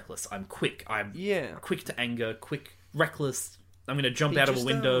being reckless. I'm quick. I'm quick to anger, reckless. I'm going to jump out of a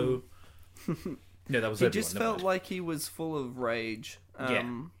window. No, that was He Obi-Wan. just felt like he was full of rage.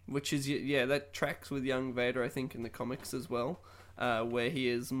 Which is, that tracks with young Vader, I think, in the comics as well, where he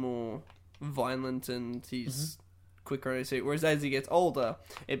is more violent and he's quicker on his feet. Whereas as he gets older,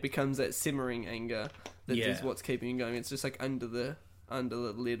 it becomes that simmering anger that is what's keeping him going. It's just like under the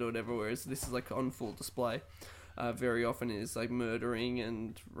lid or whatever. Whereas this is like on full display. Very often is like murdering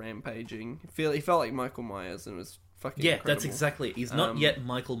and rampaging. He felt like Michael Myers and it was fucking incredible. That's exactly it. He's not yet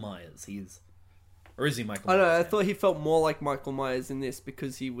Michael Myers. Or is he Michael Myers? I don't know. I thought he felt more like Michael Myers in this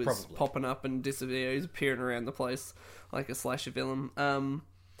because he was popping up and disappearing. He was appearing around the place like a slasher villain.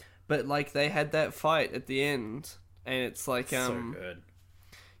 But like they had that fight at the end, and it's like so good.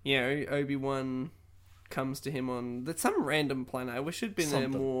 Yeah, Obi-Wan comes to him on some random planet. I wish it'd been there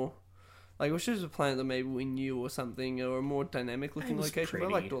more. Like, I wish it was a planet that maybe we knew or something, or a more dynamic looking location. But I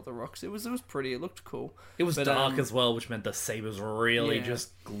liked all the rocks. It was pretty. It looked cool. It was dark as well, which meant the sabers really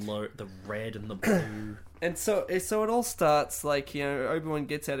just glowed, the red and the blue. And so it all starts like, Obi-Wan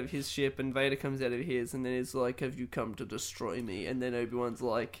gets out of his ship and Vader comes out of his, and then he's like, "Have you come to destroy me?" And then Obi-Wan's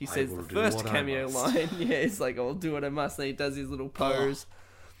like, he says the first cameo line. Yeah, he's like, "I'll do what I must." And he does his little pose.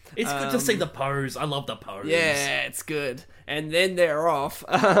 It's good to see the pose. I love the pose. Yeah, it's good. And then they're off.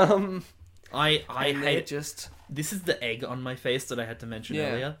 I hate just. This is the egg on my face that I had to mention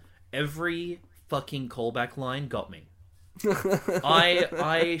earlier. Every fucking callback line got me.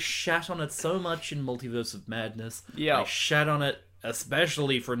 I shat on it so much in Multiverse of Madness. Yeah. I shat on it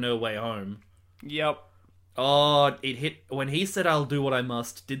especially for No Way Home. Yep. Oh, it hit when he said I'll do what I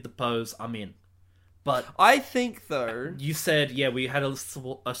must, did the pose, I'm in. But I think though you said we had a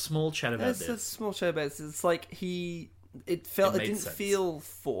small chat about this. A small chat about this. It's like it didn't feel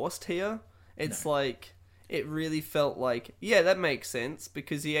forced here. It's like it really felt like, that makes sense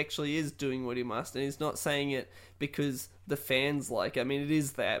because he actually is doing what he must, and he's not saying it because the fans like it. I mean, it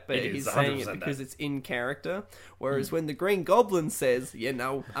is that, but he's saying it because it's in character. Whereas when the Green Goblin says,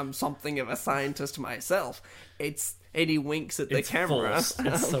 I'm something of a scientist myself, and he winks at the camera. Forced.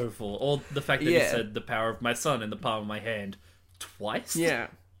 It's so full. Or the fact that he said the power of my son in the palm of my hand twice. Yeah.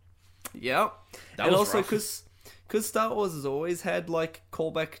 Yep. And also because Star Wars has always had like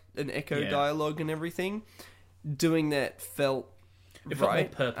callback and echo dialogue and everything, doing that felt right. Felt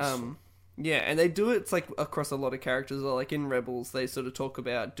more purposeful. And they do it. It's like across a lot of characters. Like in Rebels, they sort of talk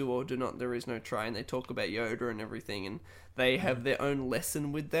about do or do not. There is no try, and they talk about Yoda and everything, and they have their own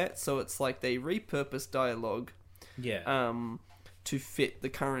lesson with that. So it's like they repurpose dialogue, to fit the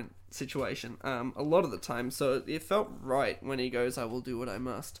current situation. A lot of the time, so it felt right when he goes, "I will do what I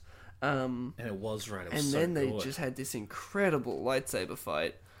must." And it was right. It was and then they just had this incredible lightsaber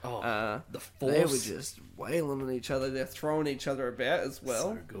fight. The Force. They were just wailing on each other. They're throwing each other about as well.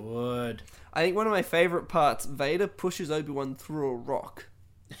 So good. I think one of my favorite parts, Vader pushes Obi-Wan through a rock.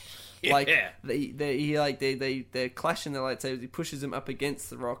 Like they're clashing their lightsabers. He pushes him up against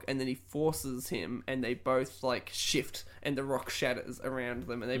the rock, and then he forces him, and they both like shift, and the rock shatters around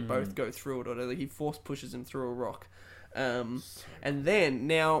them, and they both go through it. Or like, he force pushes him through a rock. And then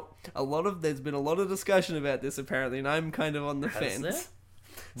now there's been a lot of discussion about this apparently, and I'm kind of on the fence.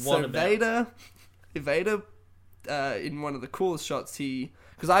 What about? Vader, in one of the coolest shots,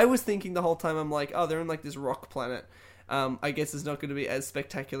 because I was thinking the whole time, I'm like, oh, they're in like this rock planet. I guess it's not going to be as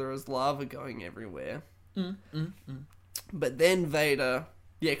spectacular as lava going everywhere. But then Vader,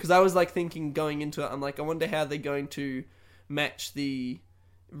 because I was like thinking going into it, I'm like, I wonder how they're going to match the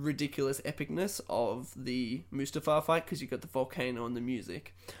ridiculous epicness of the Mustafar fight, because you got the volcano and the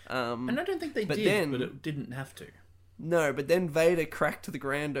music. And I don't think they did, but it didn't have to. No, but then Vader cracked the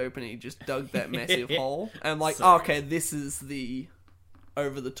ground open and he just dug that massive hole. And I'm like, this is the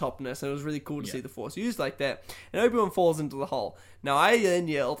over-the-topness. And it was really cool to see the Force used like that. And Obi-Wan falls into the hole. Now, I then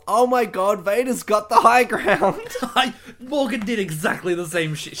yelled, oh my god, Vader's got the high ground. Morgan did exactly the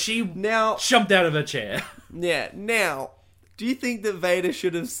same shit. She jumped out of her chair. Yeah, now, do you think that Vader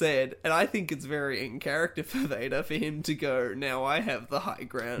should have said, and I think it's very in character for Vader, for him to go, now I have the high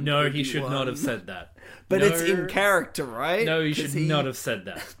ground. No, he should not have said that. But it's in character, right? No, he should not have said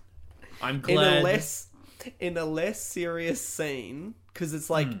that. I'm glad. In a less serious scene, because it's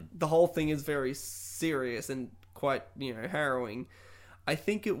like, the whole thing is very serious and quite, harrowing. I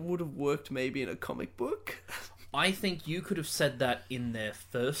think it would have worked maybe in a comic book. I think you could have said that in their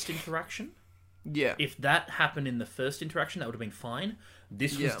first interaction. Yeah. If that happened in the first interaction, that would have been fine.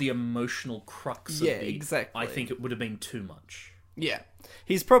 This was the emotional crux of the... exactly. I think it would have been too much. Yeah.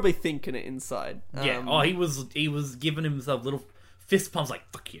 He's probably thinking it inside. Yeah. He was giving himself little fist pumps like,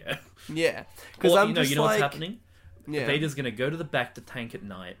 fuck yeah. Yeah. Because you know what's happening? Yeah. Vader's going to go to the back to tank at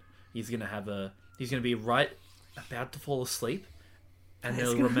night. He's going to be right about to fall asleep. And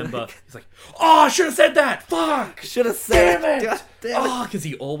they'll remember, he's like, oh, I should have said that! Fuck! Should have said it! Oh, because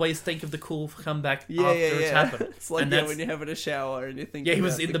he always think of the cool comeback after it's happened. It's like when you're having a shower and you think... Yeah, he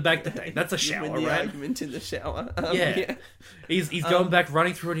was in the back to tank. That's a shower, right? right? Argument in the shower. Yeah. He's going back,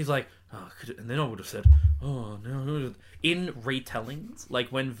 running through, and he's like, oh, and then I would have said, oh, no. In retellings, like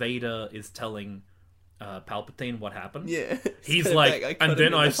when Vader is telling... Palpatine what happened. Yeah. He's like, and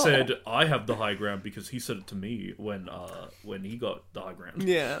then I said, I have the high ground because he said it to me when he got the high ground.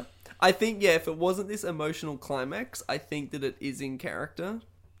 Yeah. I think, if it wasn't this emotional climax, I think that it is in character.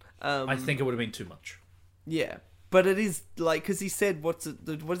 I think it would have been too much. Yeah. But it is, like, because he said, what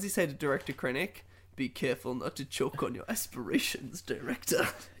does he say to Director Krennic? Be careful not to choke on your aspirations, Director.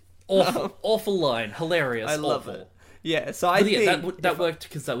 Awful line. Hilarious. I love awful. it. Yeah, so I think... that worked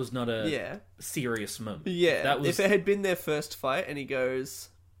because that was not a serious moment. Yeah, if it had been their first fight and he goes,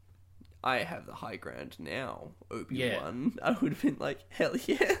 I have the high ground now, Obi-Wan, I would have been like, hell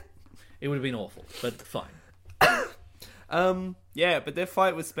yeah. It would have been awful, but fine. But their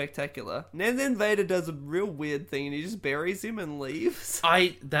fight was spectacular. And then Vader does a real weird thing and he just buries him and leaves.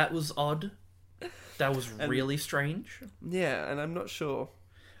 That was odd. That was really strange. Yeah, and I'm not sure.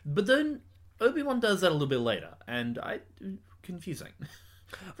 But then... Obi-Wan does that a little bit later, and confusing.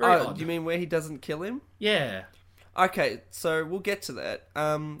 Very odd. Do you mean where he doesn't kill him? Yeah. Okay, so we'll get to that.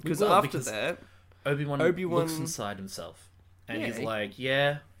 Because after that... Obi-Wan looks inside himself, and he's like,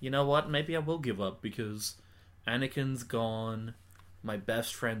 yeah, you know what, maybe I will give up, because Anakin's gone, my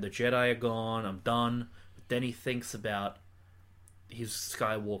best friend, the Jedi, are gone, I'm done. But then he thinks about the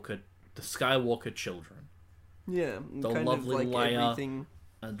Skywalker children. Yeah. The lovely Leia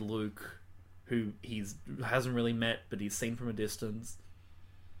and Luke... who hasn't really met, but he's seen from a distance.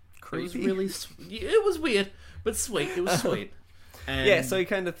 Creepy. It was weird, but sweet. It was sweet. And so he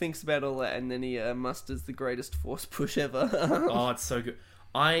kind of thinks about all that, and then he musters the greatest force push ever. Oh, it's so good.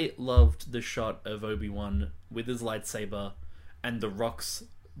 I loved the shot of Obi-Wan with his lightsaber, and the rocks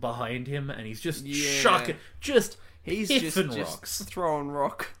behind him, and he's just shocking, he's just rocks, throwing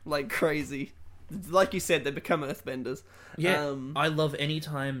rock like crazy. Like you said, they become earthbenders. Yeah, I love any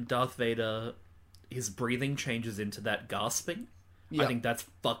time Darth Vader, his breathing changes into that gasping. I think that's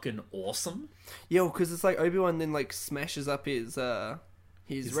fucking awesome. Yeah, because it's like Obi-Wan then like smashes up his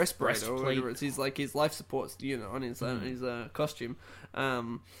respirator or whatever it's his life supports, on his costume.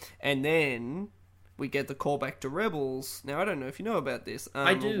 And then we get the callback to Rebels. Now I don't know if you know about this.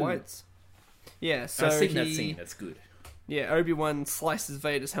 I do. Yeah, so I've seen that scene. That's good. Yeah, Obi-Wan slices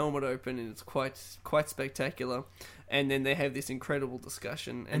Vader's helmet open, and it's quite spectacular. And then they have this incredible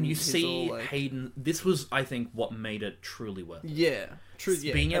discussion. And you see Hayden... This was, I think, what made it truly worth it. Yeah.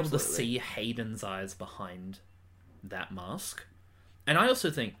 Being able to see Hayden's eyes behind that mask. And I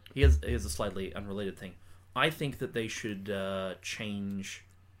also think... Here's a slightly unrelated thing. I think that they should change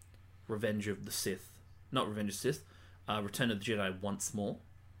Revenge of the Sith... Not Revenge of the Sith. Return of the Jedi once more.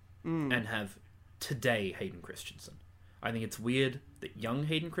 And have today Hayden Christensen. I think it's weird that young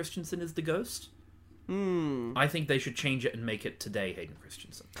Hayden Christensen is the ghost. I think they should change it and make it today Hayden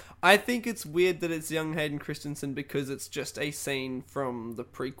Christensen. I think it's weird that it's young Hayden Christensen because it's just a scene from the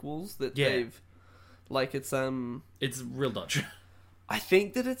prequels that they've... Like, it's real dodge. I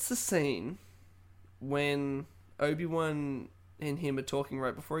think that it's the scene when Obi-Wan and him are talking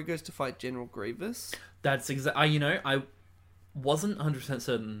right before he goes to fight General Grievous. That's exactly... I wasn't 100%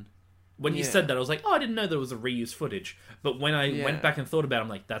 certain... When you said that, I was like, oh, I didn't know there was a reused footage. But when I went back and thought about it, I'm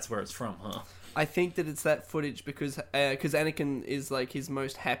like, that's where it's from, huh? I think that it's that footage because Anakin is, like, his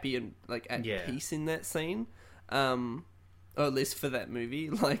most happy and, like, at peace in that scene. Or at least for that movie.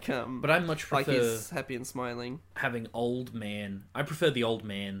 Like, but I much prefer... Like, he's happy and smiling. Having old man... I prefer the old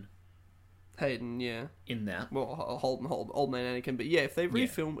man... Hayden, yeah. In that. Well, old man Anakin. But yeah, if they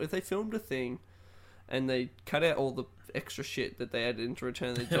if they filmed a thing and they cut out all the extra shit that they added into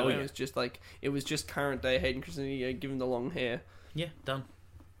Return of the Jedi, it was just current day Hayden Christensen, give him the long hair. Yeah, done.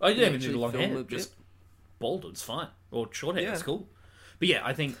 I didn't even do the long hair, just bald, it's fine. Or short hair, it's cool. But yeah,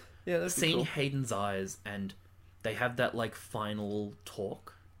 I think seeing Hayden's eyes and they have that, like, final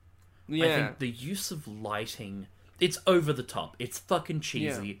talk. Yeah. I think the use of lighting, it's over the top. It's fucking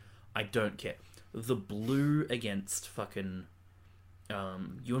cheesy. I don't care. the blue against fucking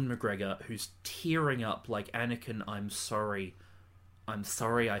Ewan McGregor, who's tearing up like, Anakin, I'm sorry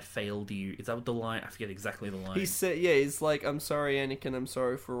I failed you. Is that what the line? I forget exactly the line. He said, yeah, he's like, I'm sorry, Anakin, I'm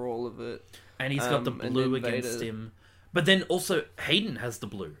sorry for all of it. And he's got the blue against him. But then also, Hayden has the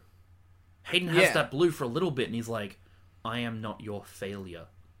blue. Hayden has that blue for a little bit, and he's like, I am not your failure,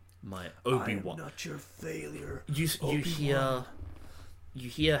 my Obi-Wan. I am not your failure, You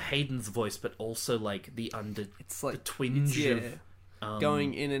hear Hayden's voice, but also like the twinge of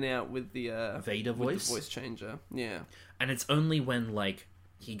going in and out with the Vader voice, with the voice changer. Yeah, and it's only when like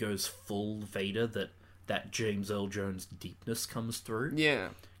he goes full Vader that James Earl Jones deepness comes through. Yeah,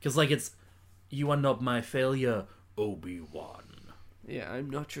 because like it's, you are not my failure, Obi-Wan. Yeah, I'm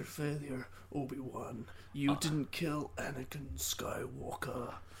not your failure, Obi-Wan. You didn't kill Anakin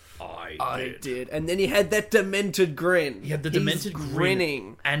Skywalker. I did. And then he had that demented grin. He had the demented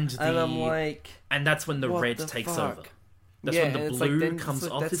grinning. And I'm like... And that's when the red takes over. That's when the blue comes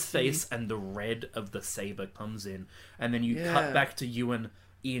off his face and the red of the saber comes in. And then you cut back to Ewan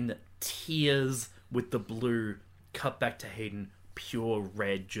in tears with the blue. Cut back to Hayden, pure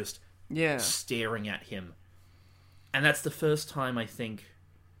red, just staring at him. And that's the first time, I think...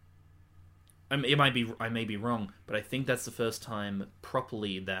 I may be wrong, but I think that's the first time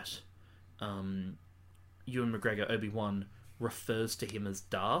properly that Ewan McGregor, Obi-Wan, refers to him as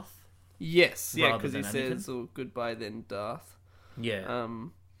Darth. Yes, yeah, because he says, goodbye then, Darth. Yeah.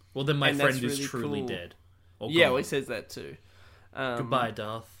 Well, then my friend is truly dead. Well, he says that too. Goodbye,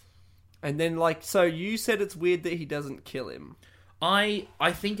 Darth. And then, like, so you said it's weird that he doesn't kill him. I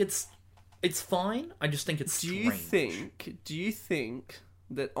think it's fine. I just think it's strange. Do you think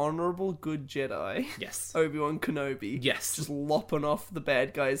that honorable good Jedi, Obi-Wan Kenobi, just lopping off the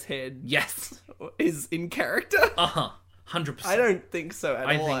bad guy's head, is in character? 100%. I don't think so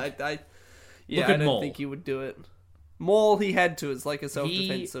at all. I don't think he would do it. Maul, he had to. It's like a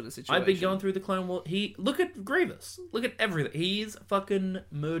self-defense sort of situation. I've been going through the Clone War. Look at Grievous. Look at everything. He's fucking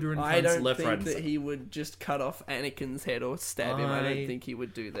murdering cunts left, right, and center. I don't think that he would just cut off Anakin's head or stab him. I don't think he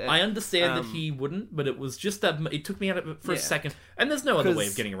would do that. I understand that he wouldn't, but it was just that it took me out of it for a second, and there's no other way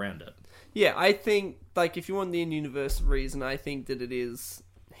of getting around it. Yeah, I think, like, if you want the in-universe reason, I think that it is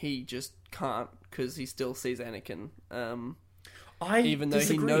he just can't because he still sees Anakin. Even though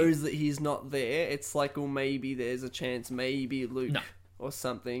he knows that he's not there, it's like, well, maybe there's a chance, maybe Luke or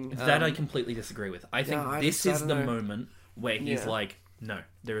something. That I completely disagree with. I think this is the moment where he's like, no,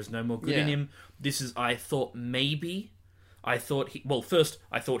 there is no more good in him. First, I thought he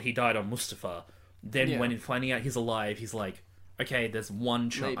died on Mustafar. Then when finding out he's alive, he's like, okay, there's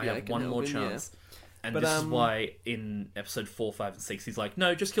one chance. I have one more chance. And this is why in episode 4, 5, and 6, he's like,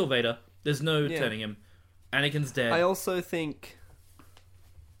 no, just kill Vader. There's no turning him. Anakin's dead. I also think...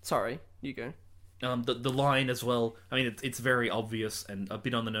 Sorry, you go. The line as well, I mean, it's very obvious and a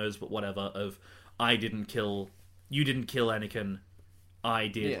bit on the nose, but whatever, of, you didn't kill Anakin, I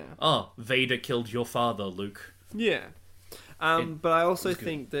did. Yeah. Oh, Vader killed your father, Luke. Yeah. But I also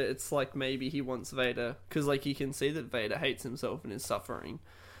think that it's like maybe he wants Vader, because like you can see that Vader hates himself and is suffering.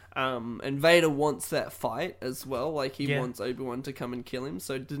 And Vader wants that fight as well, like he wants Obi-Wan to come and kill him,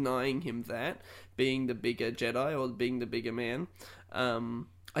 so denying him that, being the bigger Jedi or being the bigger man,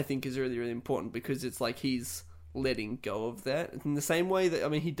 I think is really, really important, because it's like he's letting go of that. In the same way that, I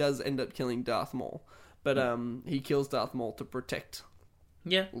mean, he does end up killing Darth Maul, but he kills Darth Maul to protect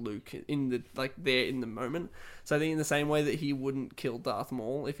Luke in the there in the moment. So I think in the same way that he wouldn't kill Darth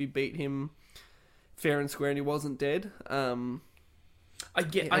Maul if he beat him fair and square and he wasn't dead. I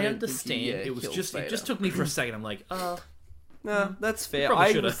understand. It was just Vader. It just took me for a second. I'm like, no, that's fair.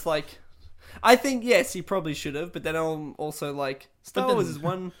 I was like, I think yes, he probably should have, but then I'm also like, Star Wars is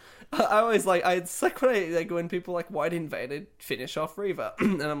one. I always like, it's like when people like, why didn't Vader finish off Reva?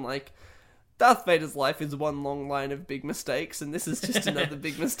 And I'm like, Darth Vader's life is one long line of big mistakes, and this is just another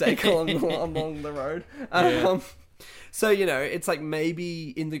big mistake along the road. So it's like maybe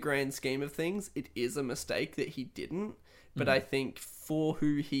in the grand scheme of things, it is a mistake that he didn't. But I think for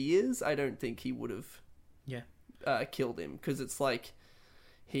who he is, I don't think he would have killed him, because it's like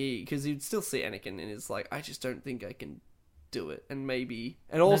because you'd still see Anakin and it's like, I just don't think I can do it. And maybe,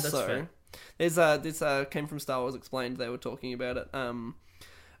 and also there's this came from Star Wars Explained. They were talking about it.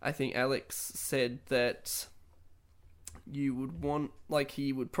 I think Alex said that you would want, like,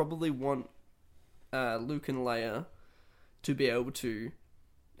 he would probably want Luke and Leia to be able to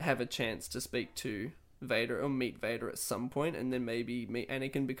have a chance to speak to Vader or meet Vader at some point, and then maybe meet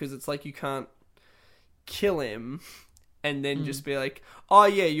Anakin, because it's like you can't kill him and then just be like, oh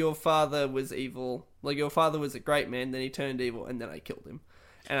yeah, your father was evil, like your father was a great man, then he turned evil and then I killed him.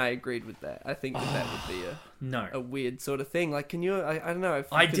 And I agreed with that. I think that would be No. a weird sort of thing. Like, can you? I don't know.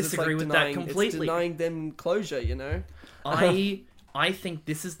 I because it's disagree with that completely. It's denying them closure. I think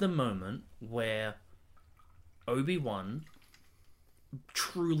this is the moment where Obi-Wan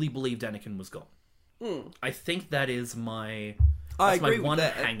truly believed Anakin was gone. I think that is my... I That's agree my with one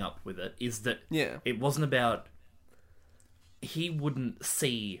that. hang up with it, is that Yeah. it wasn't about... He wouldn't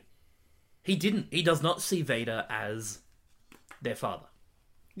see... He does not see Vader as their father.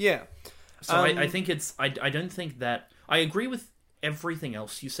 Yeah. So I think it's... I don't think that... I agree with everything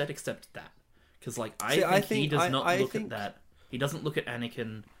else you said except that. Because, like, I think he does not look at that. He doesn't look at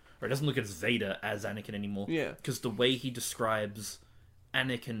Anakin... Or he doesn't look at Vader as Anakin anymore. Yeah. Because the way he describes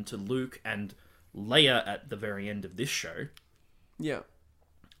Anakin to Luke and Leia at the very end of this show... Yeah.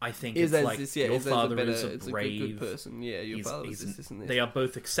 I think it's like, your father is a brave... a good person. Yeah, your father is this and this. They are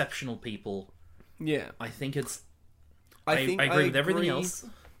both exceptional people. Yeah. I think it's... I agree with everything else.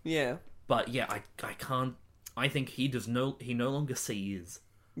 Yeah. But yeah, I can't... I think he no longer sees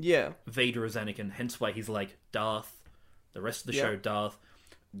Yeah. Vader as Anakin, hence why he's like, Darth, the rest of the show, Darth,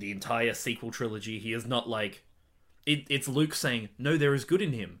 the entire sequel trilogy, he is not like... It's Luke saying, no, there is good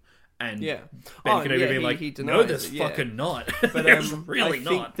in him. And Ben Kenobi being like, no, there's fucking not. But there's really I not.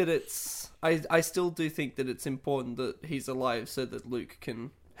 think that it's... I still do think that it's important that he's alive so that Luke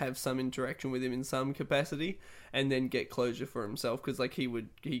can have some interaction with him in some capacity and then get closure for himself, because like he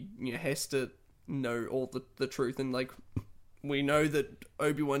has to know all the truth, and like we know that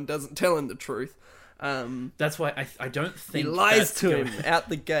Obi-Wan doesn't tell him the truth. That's why I don't think he lies to him out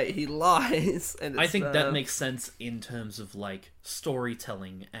the gate. He lies, and I think that makes sense in terms of like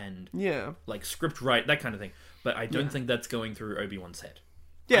storytelling and like script write, that kind of thing. But I don't think that's going through Obi-Wan's head.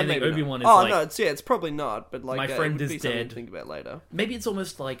 Yeah, I think Obi-Wan is no, it's probably not. But like, my friend it would is be something dead. to think about later. Maybe it's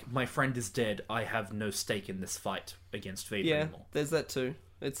almost like my friend is dead. I have no stake in this fight against Vader anymore. There's that too.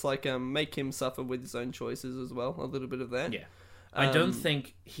 It's like make him suffer with his own choices as well. A little bit of that. Yeah, I don't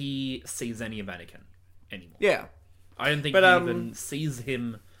think he sees any of Anakin anymore. Yeah, I don't think he even sees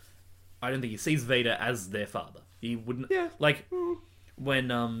him. I don't think he sees Vader as their father. He wouldn't. Yeah. Like when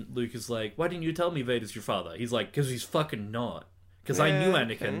Luke is like, "Why didn't you tell me Vader's your father?" He's like, "Because he's fucking not. Because I knew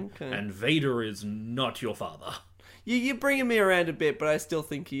Anakin, and Vader is not your father." You're bringing me around a bit, but I still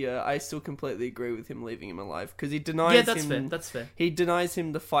think I still completely agree with him leaving him alive, because he denies Yeah, that's fair. That's fair. He denies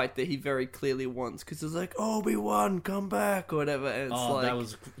him the fight that he very clearly wants, because he's like, Obi-Wan, come back, or whatever. And it's like, that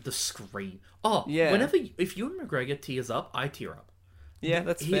was the scream. Oh, yeah. If Ewan McGregor tears up, I tear up. Yeah,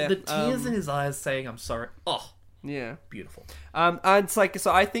 that's fair. The tears in his eyes saying, "I'm sorry." Oh, yeah, beautiful. And it's like,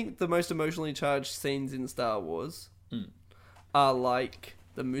 so I think the most emotionally charged scenes in Star Wars are like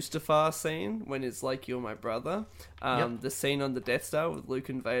the Mustafar scene when it's like, "You're my brother." The scene on the Death Star with Luke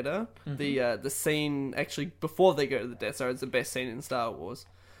and Vader. The scene actually before they go to the Death Star is the best scene in Star Wars.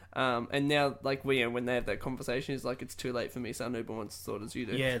 And now, like, when they have that conversation, he's like, "It's too late for me, son. Nobody wants to thought as you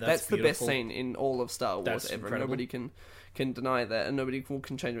do." Yeah, that's the best beautiful. scene in all of Star Wars That's ever. incredible. Nobody can deny that, and nobody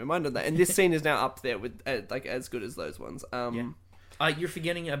can change my mind on that. And this scene is now up there with like as good as those ones. You're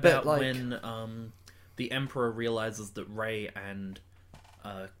forgetting about like- when the Emperor realizes that Rey and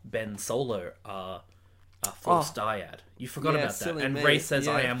Ben Solo are a false dyad. You forgot about that. silly And me. Rey says,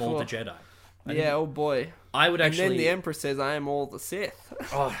 Yeah, "I am all the Jedi." Yeah, oh boy. I would And actually. then the Emperor says, "I am all the Sith."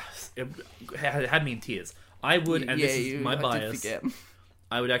 Oh, it had me in tears. I would, and this is my I did bias. forget.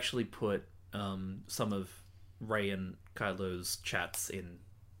 I would actually put some of Rey and Kylo's chats in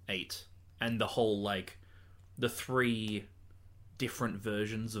 8, and the whole like the 3 different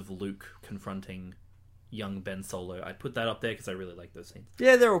versions of Luke confronting young Ben Solo. I'd put that up there because I really like those scenes.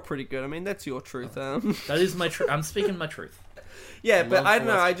 Yeah, they're all pretty good. I mean, that's your truth. That is my truth. I'm speaking my truth. Yeah, but love I don't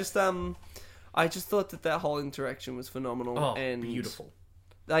know. Force. I just thought that whole interaction was phenomenal. Oh, and beautiful.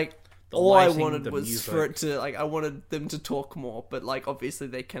 Like, The all I lighting, wanted the was music. for it to, like, I wanted them to talk more, but, like, obviously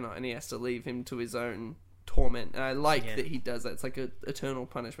they cannot, and he has to leave him to his own torment. And I like that he does that. It's like a eternal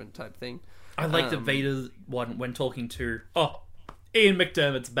punishment type thing. I like that Vader, when talking to... Oh, Ian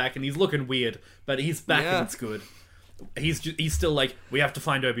McDermott's back, and he's looking weird, but he's back and it's good. He's still like, "We have to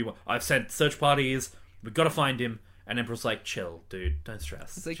find Obi-Wan. I've sent search parties. We've got to find him." And Emperor's like, "Chill, dude. Don't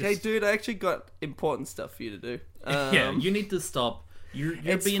stress." It's like, "Hey, dude, I actually got important stuff for you to do." Yeah, you need to stop. You're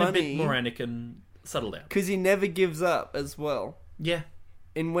being a bit more Anakin. Settle down. Because he never gives up as well. Yeah.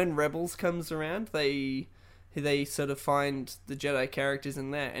 And when Rebels comes around, they sort of find the Jedi characters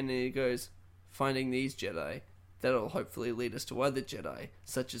in that, and then he goes, "Finding these Jedi, that'll hopefully lead us to other Jedi,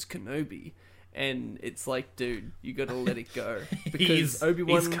 such as Kenobi." And it's like, dude, you gotta let it go. Because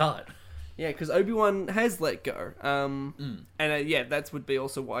Obi-Wan... He's cut. Yeah, because Obi-Wan has let go. And that would be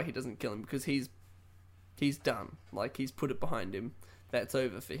also why he doesn't kill him, because he's done. Like, he's put it behind him. that's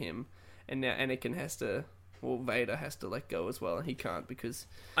over for him, and now Anakin has to. Well, Vader has to let go as well, and he can't because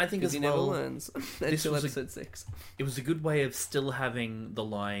I think as he well, never learns until episode 6. It was a good way of still having the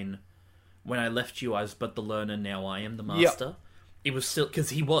line, "When I left you, I was but the learner. Now I am the master." Yep. It was still because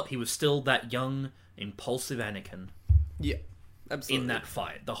he was still that young, impulsive Anakin. Yeah, absolutely. In that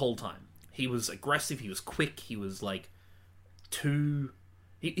fight, the whole time, he was aggressive. He was quick. He was like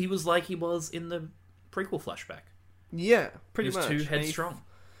He was like he was in the prequel flashback. Yeah, pretty much. He was too headstrong.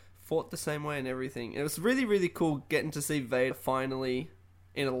 Fought the same way and everything. It was really, really cool getting to see Vader finally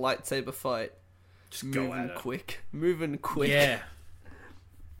in a lightsaber fight. Just moving quick. Yeah.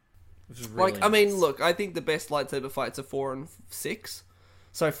 Really I mean, look, I think the best lightsaber fights are 4 and 6.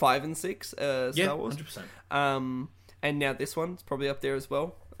 So 5 and 6, Star Wars. 100%. And now this one's probably up there as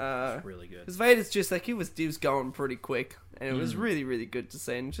well. It's really good. Because Vader's just like, he was going pretty quick. And it was really, really good to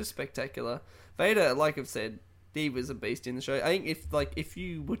see and just spectacular. Vader, like I've said, he was a beast in the show. I think if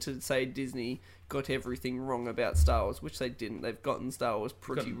you were to say Disney got everything wrong about Star Wars, which they didn't, they've gotten Star Wars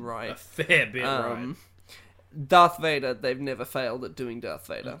pretty right. A fair bit right. Darth Vader, they've never failed at doing Darth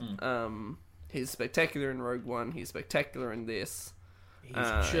Vader. He's spectacular in Rogue One. He's spectacular in this. He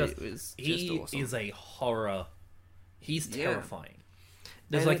is a horror. He's terrifying.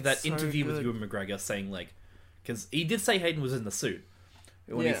 There's like that interview with Ewan McGregor saying like, because he did say Hayden was in the suit.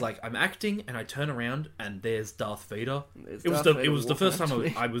 When he's like, I'm acting, and I turn around, and there's Darth Vader. It was the first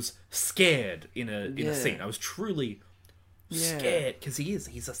time I was scared in a scene. I was truly scared, because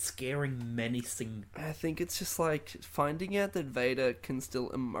he's a scaring, menacing... I think it's just like finding out that Vader can still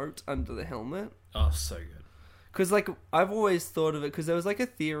emote under the helmet. Oh, so good. Because like, I've always thought of it, because there was like a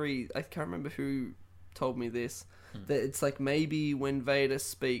theory, I can't remember who told me this, that it's like maybe when Vader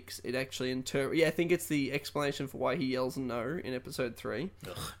speaks, it actually I think it's the explanation for why he yells no in episode 3.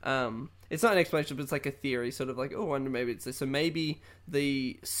 It's not an explanation, but it's like a theory, sort of like, oh, I wonder maybe it's this. So maybe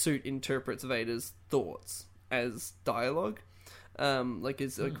the suit interprets Vader's thoughts as dialogue, like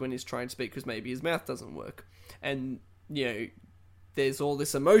when he's trying to speak, because maybe his mouth doesn't work, and there's all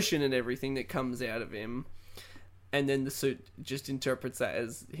this emotion and everything that comes out of him, and then the suit just interprets that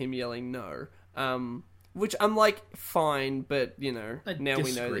as him yelling no. Which I'm like, fine, but, now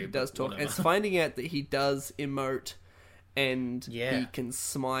we know that he does talk. And it's finding out that he does emote and he can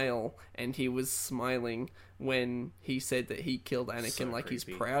smile, and he was smiling when he said that he killed Anakin, like he's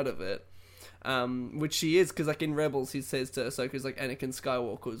proud of it. Which he is, because like in Rebels, he says to Ahsoka, like, Anakin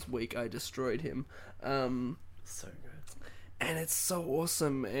Skywalker was weak, I destroyed him. So good. And it's so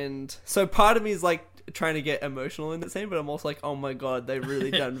awesome, and so part of me is like trying to get emotional in that scene, but I'm also like, oh my god, they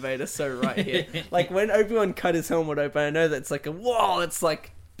really done Vader so right here. Like when Obi-Wan cut his helmet open, I know that's like it's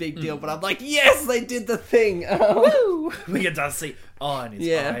like big deal, but I'm like, yes, they did the thing. Woo! We get to see and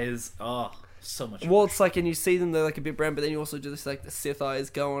his eyes. Oh, so much. Well, it's like, and you see them, they're like a bit brown, but then you also do this like the Sith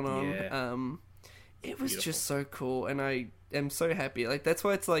eyes going on. It was beautiful. Just so cool, and I am so happy. Like that's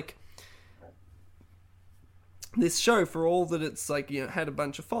why it's like, this show, for all that it's like, had a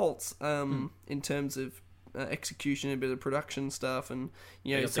bunch of faults in terms of execution, a bit of production stuff, and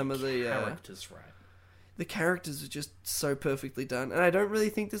some of the characters right. The characters are just so perfectly done, and I don't really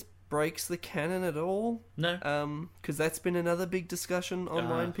think this breaks the canon at all. No, because that's been another big discussion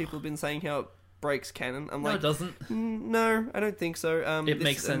online. People have been saying how it breaks canon. I'm like, it doesn't. No, I don't think so. It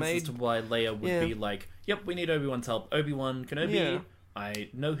makes sense as to why Leia would be like, "Yep, we need Obi-Wan's help. Obi-Wan Kenobi. Yeah. I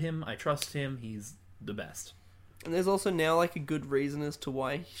know him. I trust him. He's the best." And there's also now like a good reason as to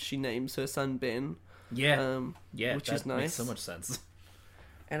why she names her son Ben. Yeah, which is nice. Makes so much sense.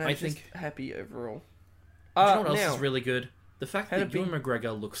 And I'm just happy overall. You know what else is really good? The fact that Ewan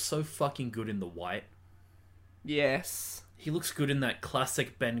McGregor looks so fucking good in the white. Yes. He looks good in that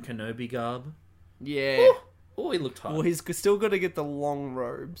classic Ben Kenobi garb. Yeah. Oh, he looked hot. Well, he's still got to get the long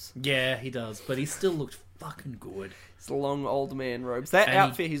robes. Yeah, he does, but he still looked fucking good. It's the long old man robes. That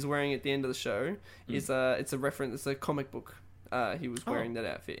outfit he's wearing at the end of the show is it's a reference. It's a comic book. He was wearing that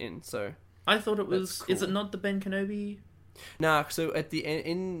outfit in. So I thought it was. Cool. Is it not the Ben Kenobi? Nah. So at the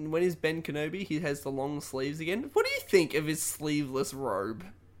end, when he's Ben Kenobi, he has the long sleeves again. What do you think of his sleeveless robe?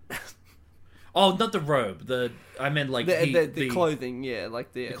 Oh, not the robe. I meant like the clothing. Yeah,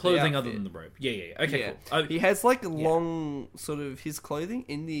 like the clothing the other than the robe. Yeah. Okay, cool. He has like long sort of his clothing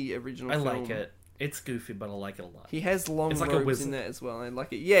in the original. I film. like it. It's goofy, but I like it a lot. He has long robes in that as well. I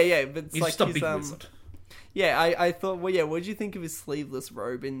like it. Yeah, but it's he's like just a big wizard. Yeah, I thought, what did you think of his sleeveless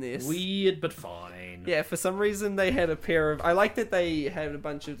robe in this? Weird, but fine. Yeah, for some reason they had a pair of... I like that they had a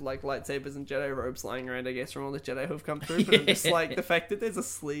bunch of like lightsabers and Jedi robes lying around, I guess, from all the Jedi who've come through. But I'm just like, the fact that there's a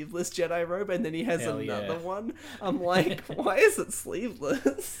sleeveless Jedi robe and then he has another one, I'm like, why is it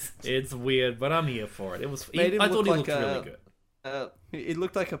sleeveless? It's weird, but I'm here for it. I thought he looked really good. He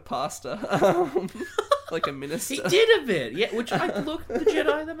looked like a pastor, like a minister. He did a bit, yeah. Which look, the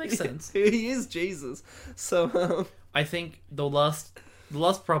Jedi, that makes sense. He is Jesus. So I think the last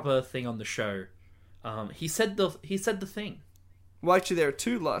proper thing on the show, he said the thing. well, actually, there are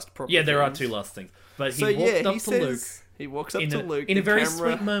two last proper. Yeah, there are things. two last things. But he So walked up he to says, Luke. He walks up to Luke in a the very camera,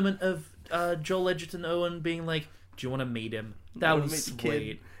 sweet moment of Joel Edgerton Owen being like, "Do you want to meet him?" That wanna was meet the kid.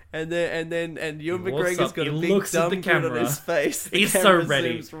 sweet. and Ewan He walks McGregor's up, got a he big looks at the dumb grin on camera. his face. The He's so camera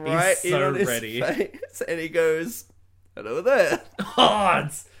ready. zooms right He's in so on his ready. face, and he goes, "Hello there." Oh,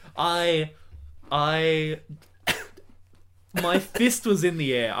 my fist was in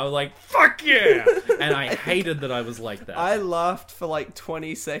the air. I was like, "Fuck yeah!" And I hated that I was like that. I laughed for like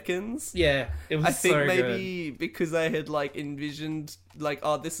 20 seconds. Yeah, it was I think so maybe because I had like envisioned like,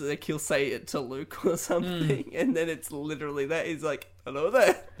 oh, this is like he'll say it to Luke or something, and then it's literally that. He's like, "Hello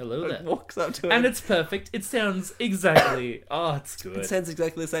there." good. Hello Like, there. walks up to him, And it's perfect. It sounds exactly. Oh, it's good. it sounds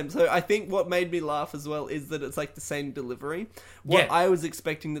exactly the same. So I think what made me laugh as well is that it's like the same delivery. What Yeah. I was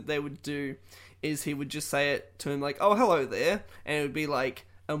expecting that they would do is he would just say it to him like, "Oh, hello there," and it would be like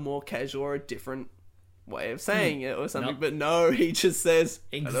a more casual or a different way of saying it or something. No. But no, he just says,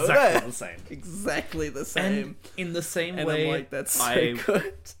 "Hello Exactly there." the same. Exactly the And same. in the same And way, I'm like, that's so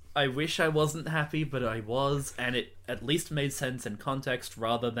good. I wish I wasn't happy, but I was, and it at least made sense in context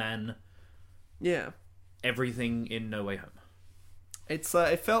rather than Yeah. everything in No Way Home. It's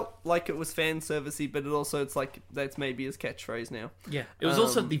it felt like it was fan servicey, but it also it's like that's maybe his catchphrase now. Yeah, it was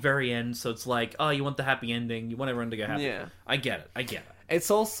also at the very end, so it's like, oh, you want the happy ending, you want everyone to go happy. Yeah. I get it.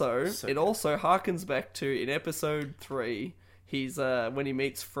 It's also So it good. also harkens back to in episode 3. He's when he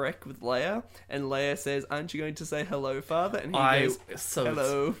meets Freck with Leia, and Leia says, "Aren't you going to say hello, Father?" And he goes,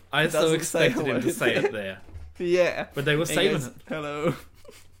 "Hello." I so Doesn't say expected him to hello say there. it there, Yeah, but they were And he saving goes, it. "Hello."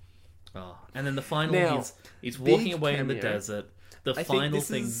 Oh, and then the final, Now, he's walking big away in the cameo. desert. The I think final this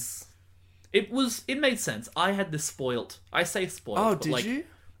thing. is... It made sense. I had this spoilt. I say spoilt. Oh, but did like, you?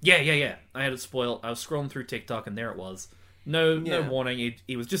 Yeah. I had it spoiled. I was scrolling through TikTok and there it was. No Yeah. warning.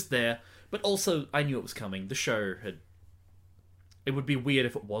 It was just there. But also, I knew it was coming. The show had. It would be weird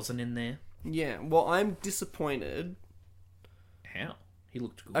if it wasn't in there. Yeah. Well, I'm disappointed. How? He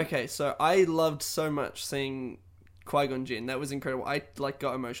looked good. Okay, so I loved so much seeing Qui-Gon Jinn. That was incredible. I like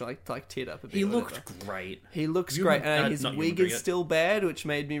got emotional. I like teared up a bit. He or looked whatever. great. He looks You- great, and his not wig Ewan is McGregor. still bad, which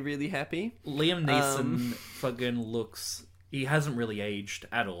made me really happy. Liam Neeson fucking looks. He hasn't really aged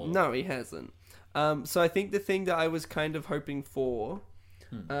at all. No, he hasn't. So I think the thing that I was kind of hoping for,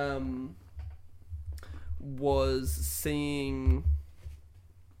 was seeing.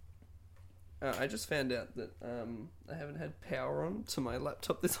 I just found out that I haven't had power on to my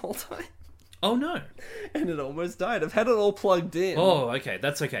laptop this whole time, Oh no. and it almost died. I've had it all plugged in. Oh, okay.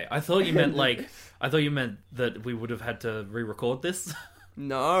 That's okay. I thought you meant that we would have had to re-record this.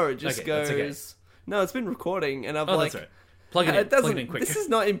 No, it just Okay, goes. that's okay. No, it's been recording, and I've Oh, like. that's right. Plug it in. It doesn't. Plug it in quick. This is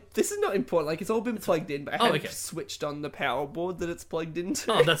not. This is not important. Like it's all been plugged in, but I Oh, haven't okay. switched on the power board that it's plugged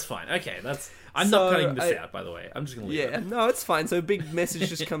into. Oh, that's fine. Okay, I'm So, not cutting this I- out, by the way. I'm just gonna leave Yeah, it. no, it's fine. So a big message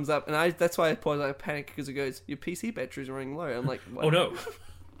just comes up, and that's why I paused. I panic because it goes, "Your PC battery's running low." I'm like, what? Oh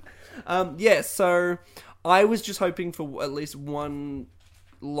no. Yeah. So I was just hoping for at least one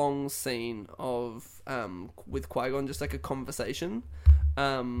long scene of with Qui-Gon, just like a conversation.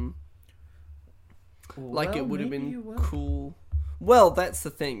 Like it would have been cool. Well, that's the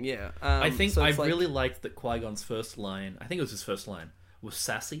thing. Yeah. I think so I it's like- really liked that Qui-Gon's first line. I think it was his first line. Was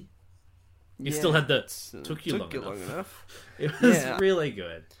sassy. He Yeah, still had the it's, took you long enough. It was Yeah. really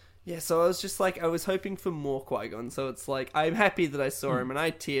good. Yeah, so I was just like, I was hoping for more Qui-Gon, so it's like, I'm happy that I saw him, and I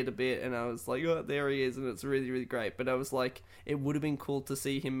teared a bit, and I was like, oh, there he is, and it's really, really great, but I was like, it would have been cool to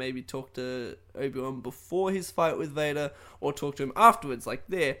see him maybe talk to Obi-Wan before his fight with Vader, or talk to him afterwards, like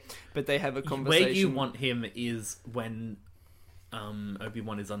there, but they have a conversation. Where you want him is when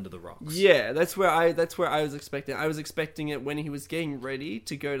Obi-Wan is under the rocks. Yeah, that's where I was expecting. I was expecting it when he was getting ready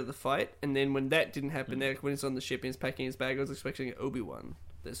to go to the fight, and then when that didn't happen, like when he's on the ship and he's packing his bag, I was expecting Obi-Wan.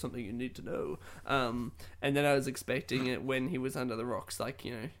 There's something you need to know. And then I was expecting it when he was under the rocks, like,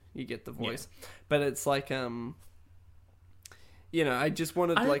 you know, you get the voice. Yeah. But it's like, you know, I just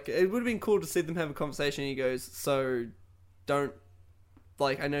wanted, like, it would have been cool to see them have a conversation. He goes, so don't,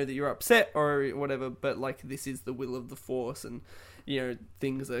 like, I know that you're upset or whatever, but, like, this is the will of the Force, and, you know,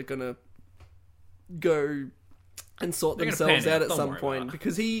 things are gonna go and sort themselves out at some point.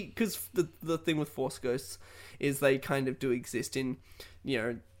 Because the thing with Force Ghosts is they kind of do exist in, you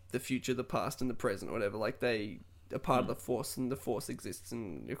know, the future, the past, and the present, or whatever. Like, they are part of the Force, and the Force exists,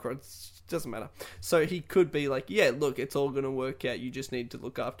 and it doesn't matter. So he could be like, yeah, look, it's all going to work out. You just need to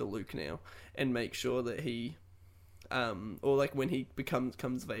look after Luke now and make sure that he or like when he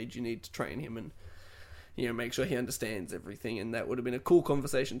comes of age, you need to train him and make sure he understands everything, and that would have been a cool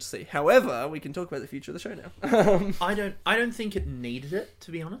conversation to see. However, we can talk about the future of the show now. I don't think it needed it,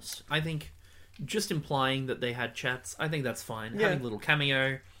 to be honest. I think just implying that they had chats, I think that's fine. Having a little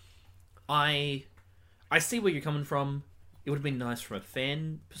cameo, I see where you're coming from. It would have been nice from a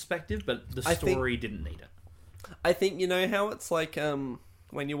fan perspective, but the story didn't need it. I think how it's like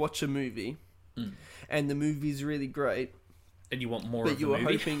when you watch a movie and the movie's really great, and you want more but of the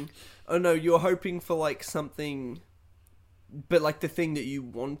movie. You were hoping for like something, but like the thing that you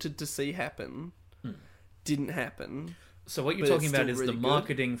wanted to see happen didn't happen. So what you're talking about is really the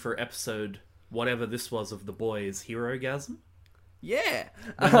marketing for episode whatever this was of The Boys, Herogasm? Yeah.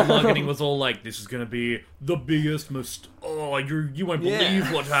 When the marketing was all like, this is going to be the biggest, most... Oh, you won't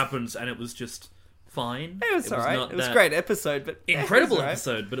believe what happens. And it was just fine. It was alright. It was a great episode, but... Incredible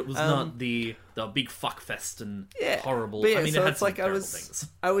episode, but it was not the big fuckfest and horrible... But yeah, I mean, so it had it's some like terrible things.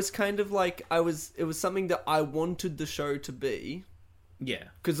 I was kind of like... It was something that I wanted the show to be. Yeah.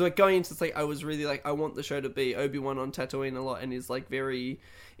 Because like going into this, like, I was really like, I want the show to be Obi-Wan on Tatooine a lot and is like very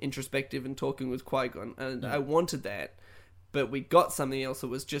introspective and talking with Qui-Gon. And I wanted that. But we got something else that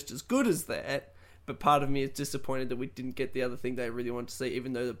was just as good as that. But part of me is disappointed that we didn't get the other thing that I really wanted to see,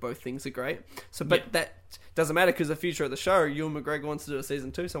 even though both things are great. So, but that doesn't matter because the future of the show, Ewan McGregor wants to do a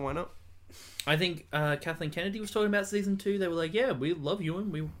season 2, so why not? I think Kathleen Kennedy was talking about season 2. They were like, "Yeah, we love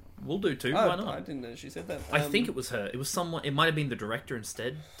Ewan. We'll do 2. Why not?" I didn't know she said that. I think it was her. It was someone. It might have been the director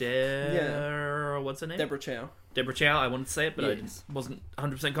instead. What's her name? Deborah Chow. Deborah Chow. I wanted to say it, but I wasn't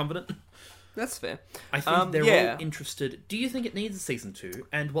 100% confident. That's fair. I think they're all interested. Do you think it needs a season 2?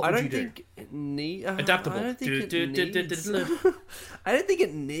 And what would you do? I don't think it needs... Adaptable. I don't think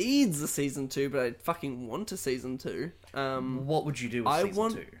it needs a season 2, but I fucking want a season 2. What would you do with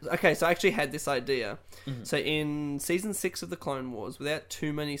season 2? Okay, so I actually had this idea. Mm-hmm. So in season 6 of the Clone Wars, without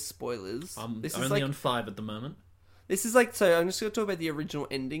too many spoilers... this is only on 5 at the moment. This is like, so I'm just going to talk about the original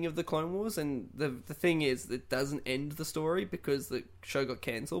ending of the Clone Wars, and the thing is, it doesn't end the story because the show got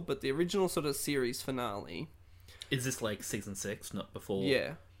cancelled, but the original sort of series finale... Is this like season 6, not before?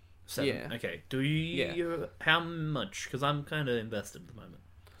 Yeah. 7? Yeah. Okay. Do you... Yeah. How much? Because I'm kind of invested at the moment.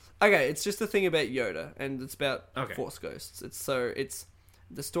 Okay, it's just the thing about Yoda, and it's about Force Ghosts. It's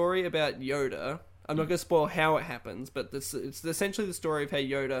the story about Yoda. I'm not going to spoil how it happens, but it's essentially the story of how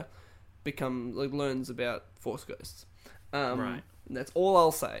Yoda... learns about Force Ghosts. Right. And that's all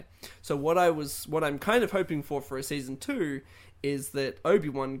I'll say. So what I'm kind of hoping for a season 2 is that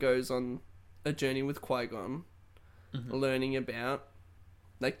Obi-Wan goes on a journey with Qui-Gon, learning about,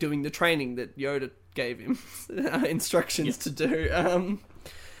 like, doing the training that Yoda gave him instructions to do.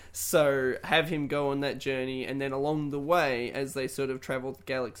 So have him go on that journey, and then along the way, as they sort of travel the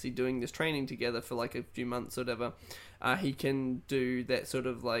galaxy doing this training together for like a few months or whatever, he can do that sort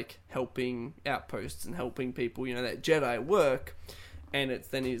of like helping outposts and helping people, that Jedi work, and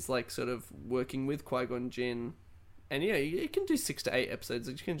he's like sort of working with Qui-Gon Jinn, and you can do 6 to 8 episodes,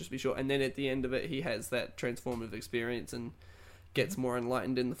 you can just be short, and then at the end of it, he has that transformative experience and gets more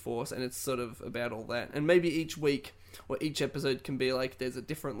enlightened in the Force, and it's sort of about all that. And maybe each week or each episode can be like there's a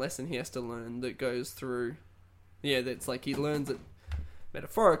different lesson he has to learn that goes through. Yeah, that's like he learns it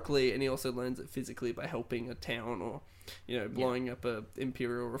metaphorically, and he also learns it physically by helping a town or blowing up a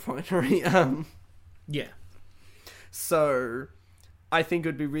Imperial refinery. Yeah. So I think it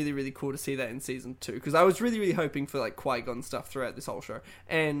would be really, really cool to see that in season 2, because I was really, really hoping for like Qui-Gon stuff throughout this whole show,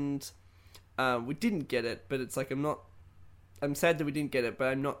 and we didn't get it. But it's like I'm sad that we didn't get it, but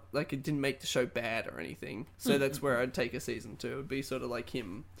I'm not, like, it didn't make the show bad or anything. So that's where I'd take a season 2. It would be sort of like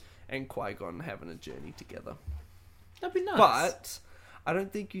him and Qui-Gon having a journey together. That'd be nice. But I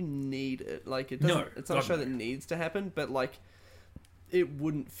don't think you need it. Like, it's not a show that needs to happen, but, like, it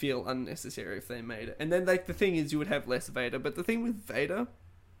wouldn't feel unnecessary if they made it. And then, like, the thing is, you would have less Vader. But the thing with Vader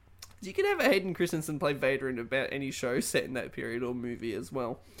is you could have Hayden Christensen play Vader in about any show set in that period or movie as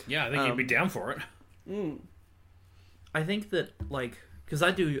well. Yeah, I think he'd be down for it. I think that, like, because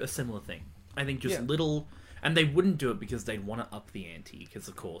I do a similar thing. I think just little, and they wouldn't do it because they'd want to up the ante, because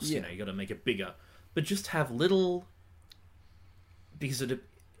of course, you got to make it bigger. But just have little, because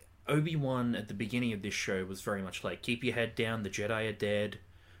Obi-Wan at the beginning of this show was very much like, keep your head down, the Jedi are dead.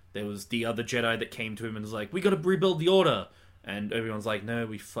 There was the other Jedi that came to him and was like, we got to rebuild the Order. And Obi-Wan's like, no,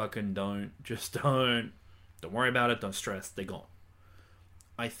 we fucking don't. Just don't. Don't worry about it, don't stress, they're gone.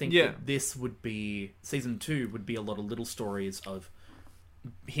 I think that this would be... Season 2 would be a lot of little stories of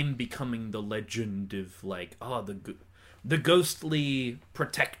him becoming the legend of, like, the ghostly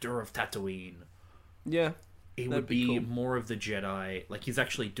protector of Tatooine. Yeah. He would be more of the Jedi. Like, he's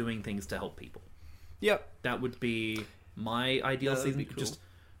actually doing things to help people. Yep. That would be my ideal season. Cool. Just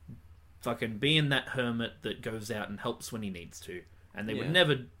fucking being that hermit that goes out and helps when he needs to. And they would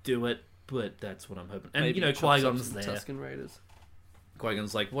never do it, but that's what I'm hoping. And, Maybe Qui-Gon's there. Tusken Raiders.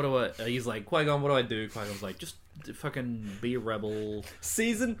 Qui-Gon's like, what do I... he's like, Qui-Gon, what do I do? Qui-Gon's like, just fucking be a rebel.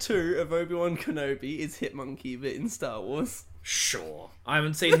 Season 2 of Obi-Wan Kenobi is Hitmonkey, but in Star Wars. Sure. I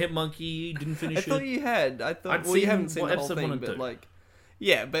haven't seen Hitmonkey, didn't finish it. I thought you had. You haven't seen the whole thing, but like...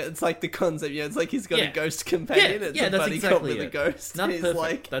 Yeah, but it's like the concept, it's like he's got a ghost companion, it's a that's buddy exactly cop with a ghost. Not He's perfect.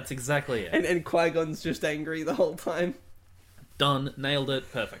 like... That's exactly it. And Qui-Gon's just angry the whole time. Done. Nailed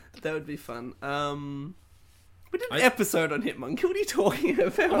it. Perfect. That would be fun. We did an episode on Hitmonkey. What are you talking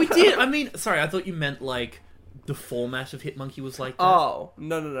about? We did. I mean, sorry, I thought you meant like the format of Hitmonkey was like that. Oh,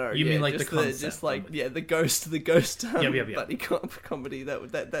 no. You mean like the concept? Just like the ghost Yep. buddy cop comedy.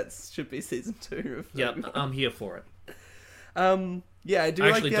 That should be season 2 of Yeah, I'm here for it. Yeah, I do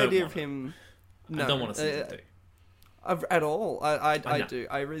like the idea of him. No, I don't want to season 2. At all. I do.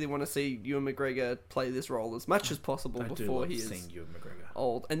 I really want to see Ewan McGregor play this role as much as possible before he is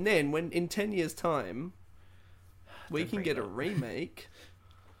old. And then when in 10 years' time we can get a remake.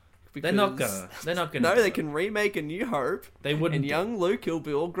 They're not gonna. No, they can remake A New Hope. They wouldn't. And young Luke, he'll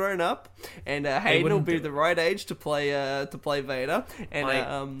be all grown up, and Hayden will be the right age to play Vader. And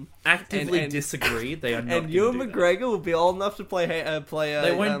I actively disagree. They are not. And Ewan McGregor will be old enough to play.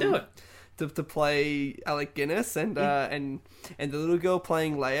 They won't do it. To play Alec Guinness, and the little girl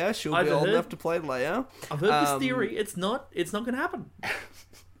playing Leia, she'll be old enough to play Leia. I've heard this theory. It's not gonna happen.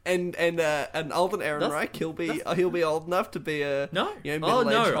 And Alden Ehrenreich, he'll be old enough to be a middle-aged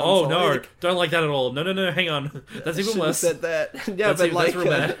Han Solo. Don't like that at all. No, hang on, that's even worse. Said that. Yeah, but like, you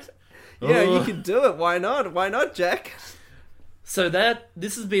can do it. Why not, Jack? So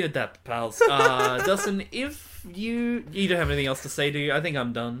this has been Adapt Pals. Dustin, if you don't have anything else to say, do you? I think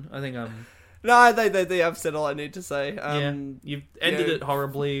I'm done. No, they have said all I need to say. You've ended it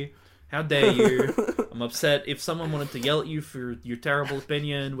horribly. How dare you? I'm upset. If someone wanted to yell at you for your terrible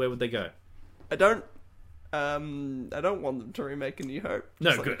opinion, where would they go? I don't want them to remake A New Hope.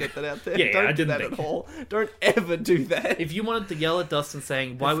 No, good. Get that out there. Yeah, don't I do didn't that at all. Don't ever do that. If you wanted to yell at Dustin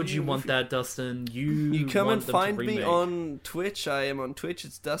saying, "Why would you want that, Dustin?" You come want and find them to me on Twitch. I am on Twitch.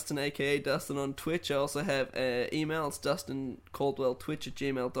 It's Dustin, aka Dustin on Twitch. I also have an email. It's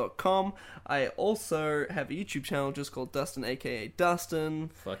DustinCaldwellTwitch@gmail.com. I also have a YouTube channel just called Dustin, aka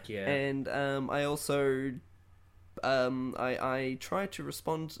Dustin. Fuck yeah. And I also I try to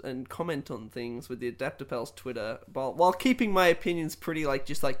respond and comment on things with the Adaptapals Twitter while keeping my opinions pretty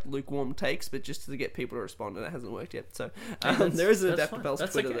just lukewarm takes, but just to get people to respond, and it hasn't worked yet. So there is an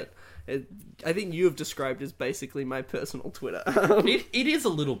Adaptapals Twitter that I think you have described as basically my personal Twitter. It is a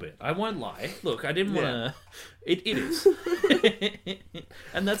little bit. I won't lie. Look, I didn't want to. It is,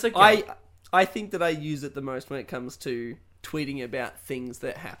 and that's okay. I think that I use it the most when it comes to tweeting about things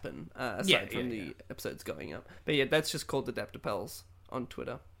that happen, aside from the episodes going up. But yeah, that's just called Adaptapals on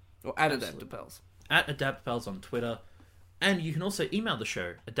Twitter. Or at Adaptapals. At Adaptapals on Twitter. And you can also email the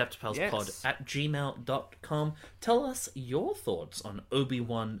show, adaptapalspod@gmail.com. Tell us your thoughts on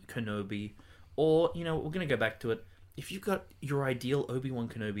Obi-Wan Kenobi. Or, we're going to go back to it. If you've got your ideal Obi-Wan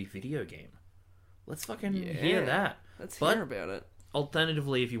Kenobi video game, let's fucking hear that. Let's hear about it.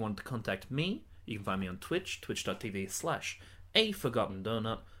 Alternatively, if you want to contact me, you can find me on Twitch,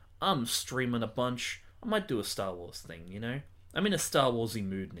 twitch.tv/aforgottendonut. I'm streaming a bunch. I might do a Star Wars thing, I'm in a Star Warsy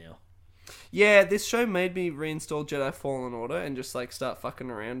mood now. Yeah, this show made me reinstall Jedi Fallen Order and just start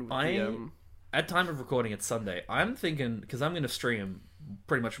fucking around with At time of recording, it's Sunday. I'm thinking, because I'm going to stream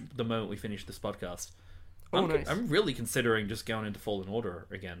pretty much the moment we finish this podcast. Nice. I'm really considering just going into Fallen Order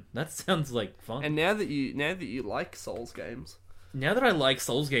again. That sounds like fun. And now that you like Souls games. Now that I like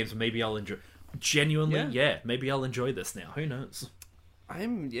Souls games, maybe I'll enjoy... Genuinely, maybe I'll enjoy this now. Who knows?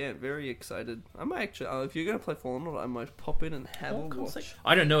 I'm very excited. I might actually, if you're gonna play Fallen Order, I might pop in and have a watch.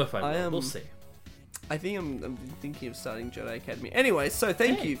 I don't know if I will. We'll see. I think I'm thinking of starting Jedi Academy. Anyway, so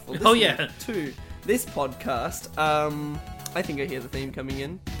thank you for listening to this podcast. I think I hear the theme coming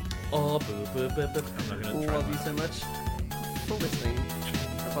in. Oh, boo, boo, boo, boo. I'm not gonna try. Love you so much for listening.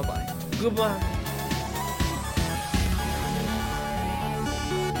 Bye bye. Goodbye.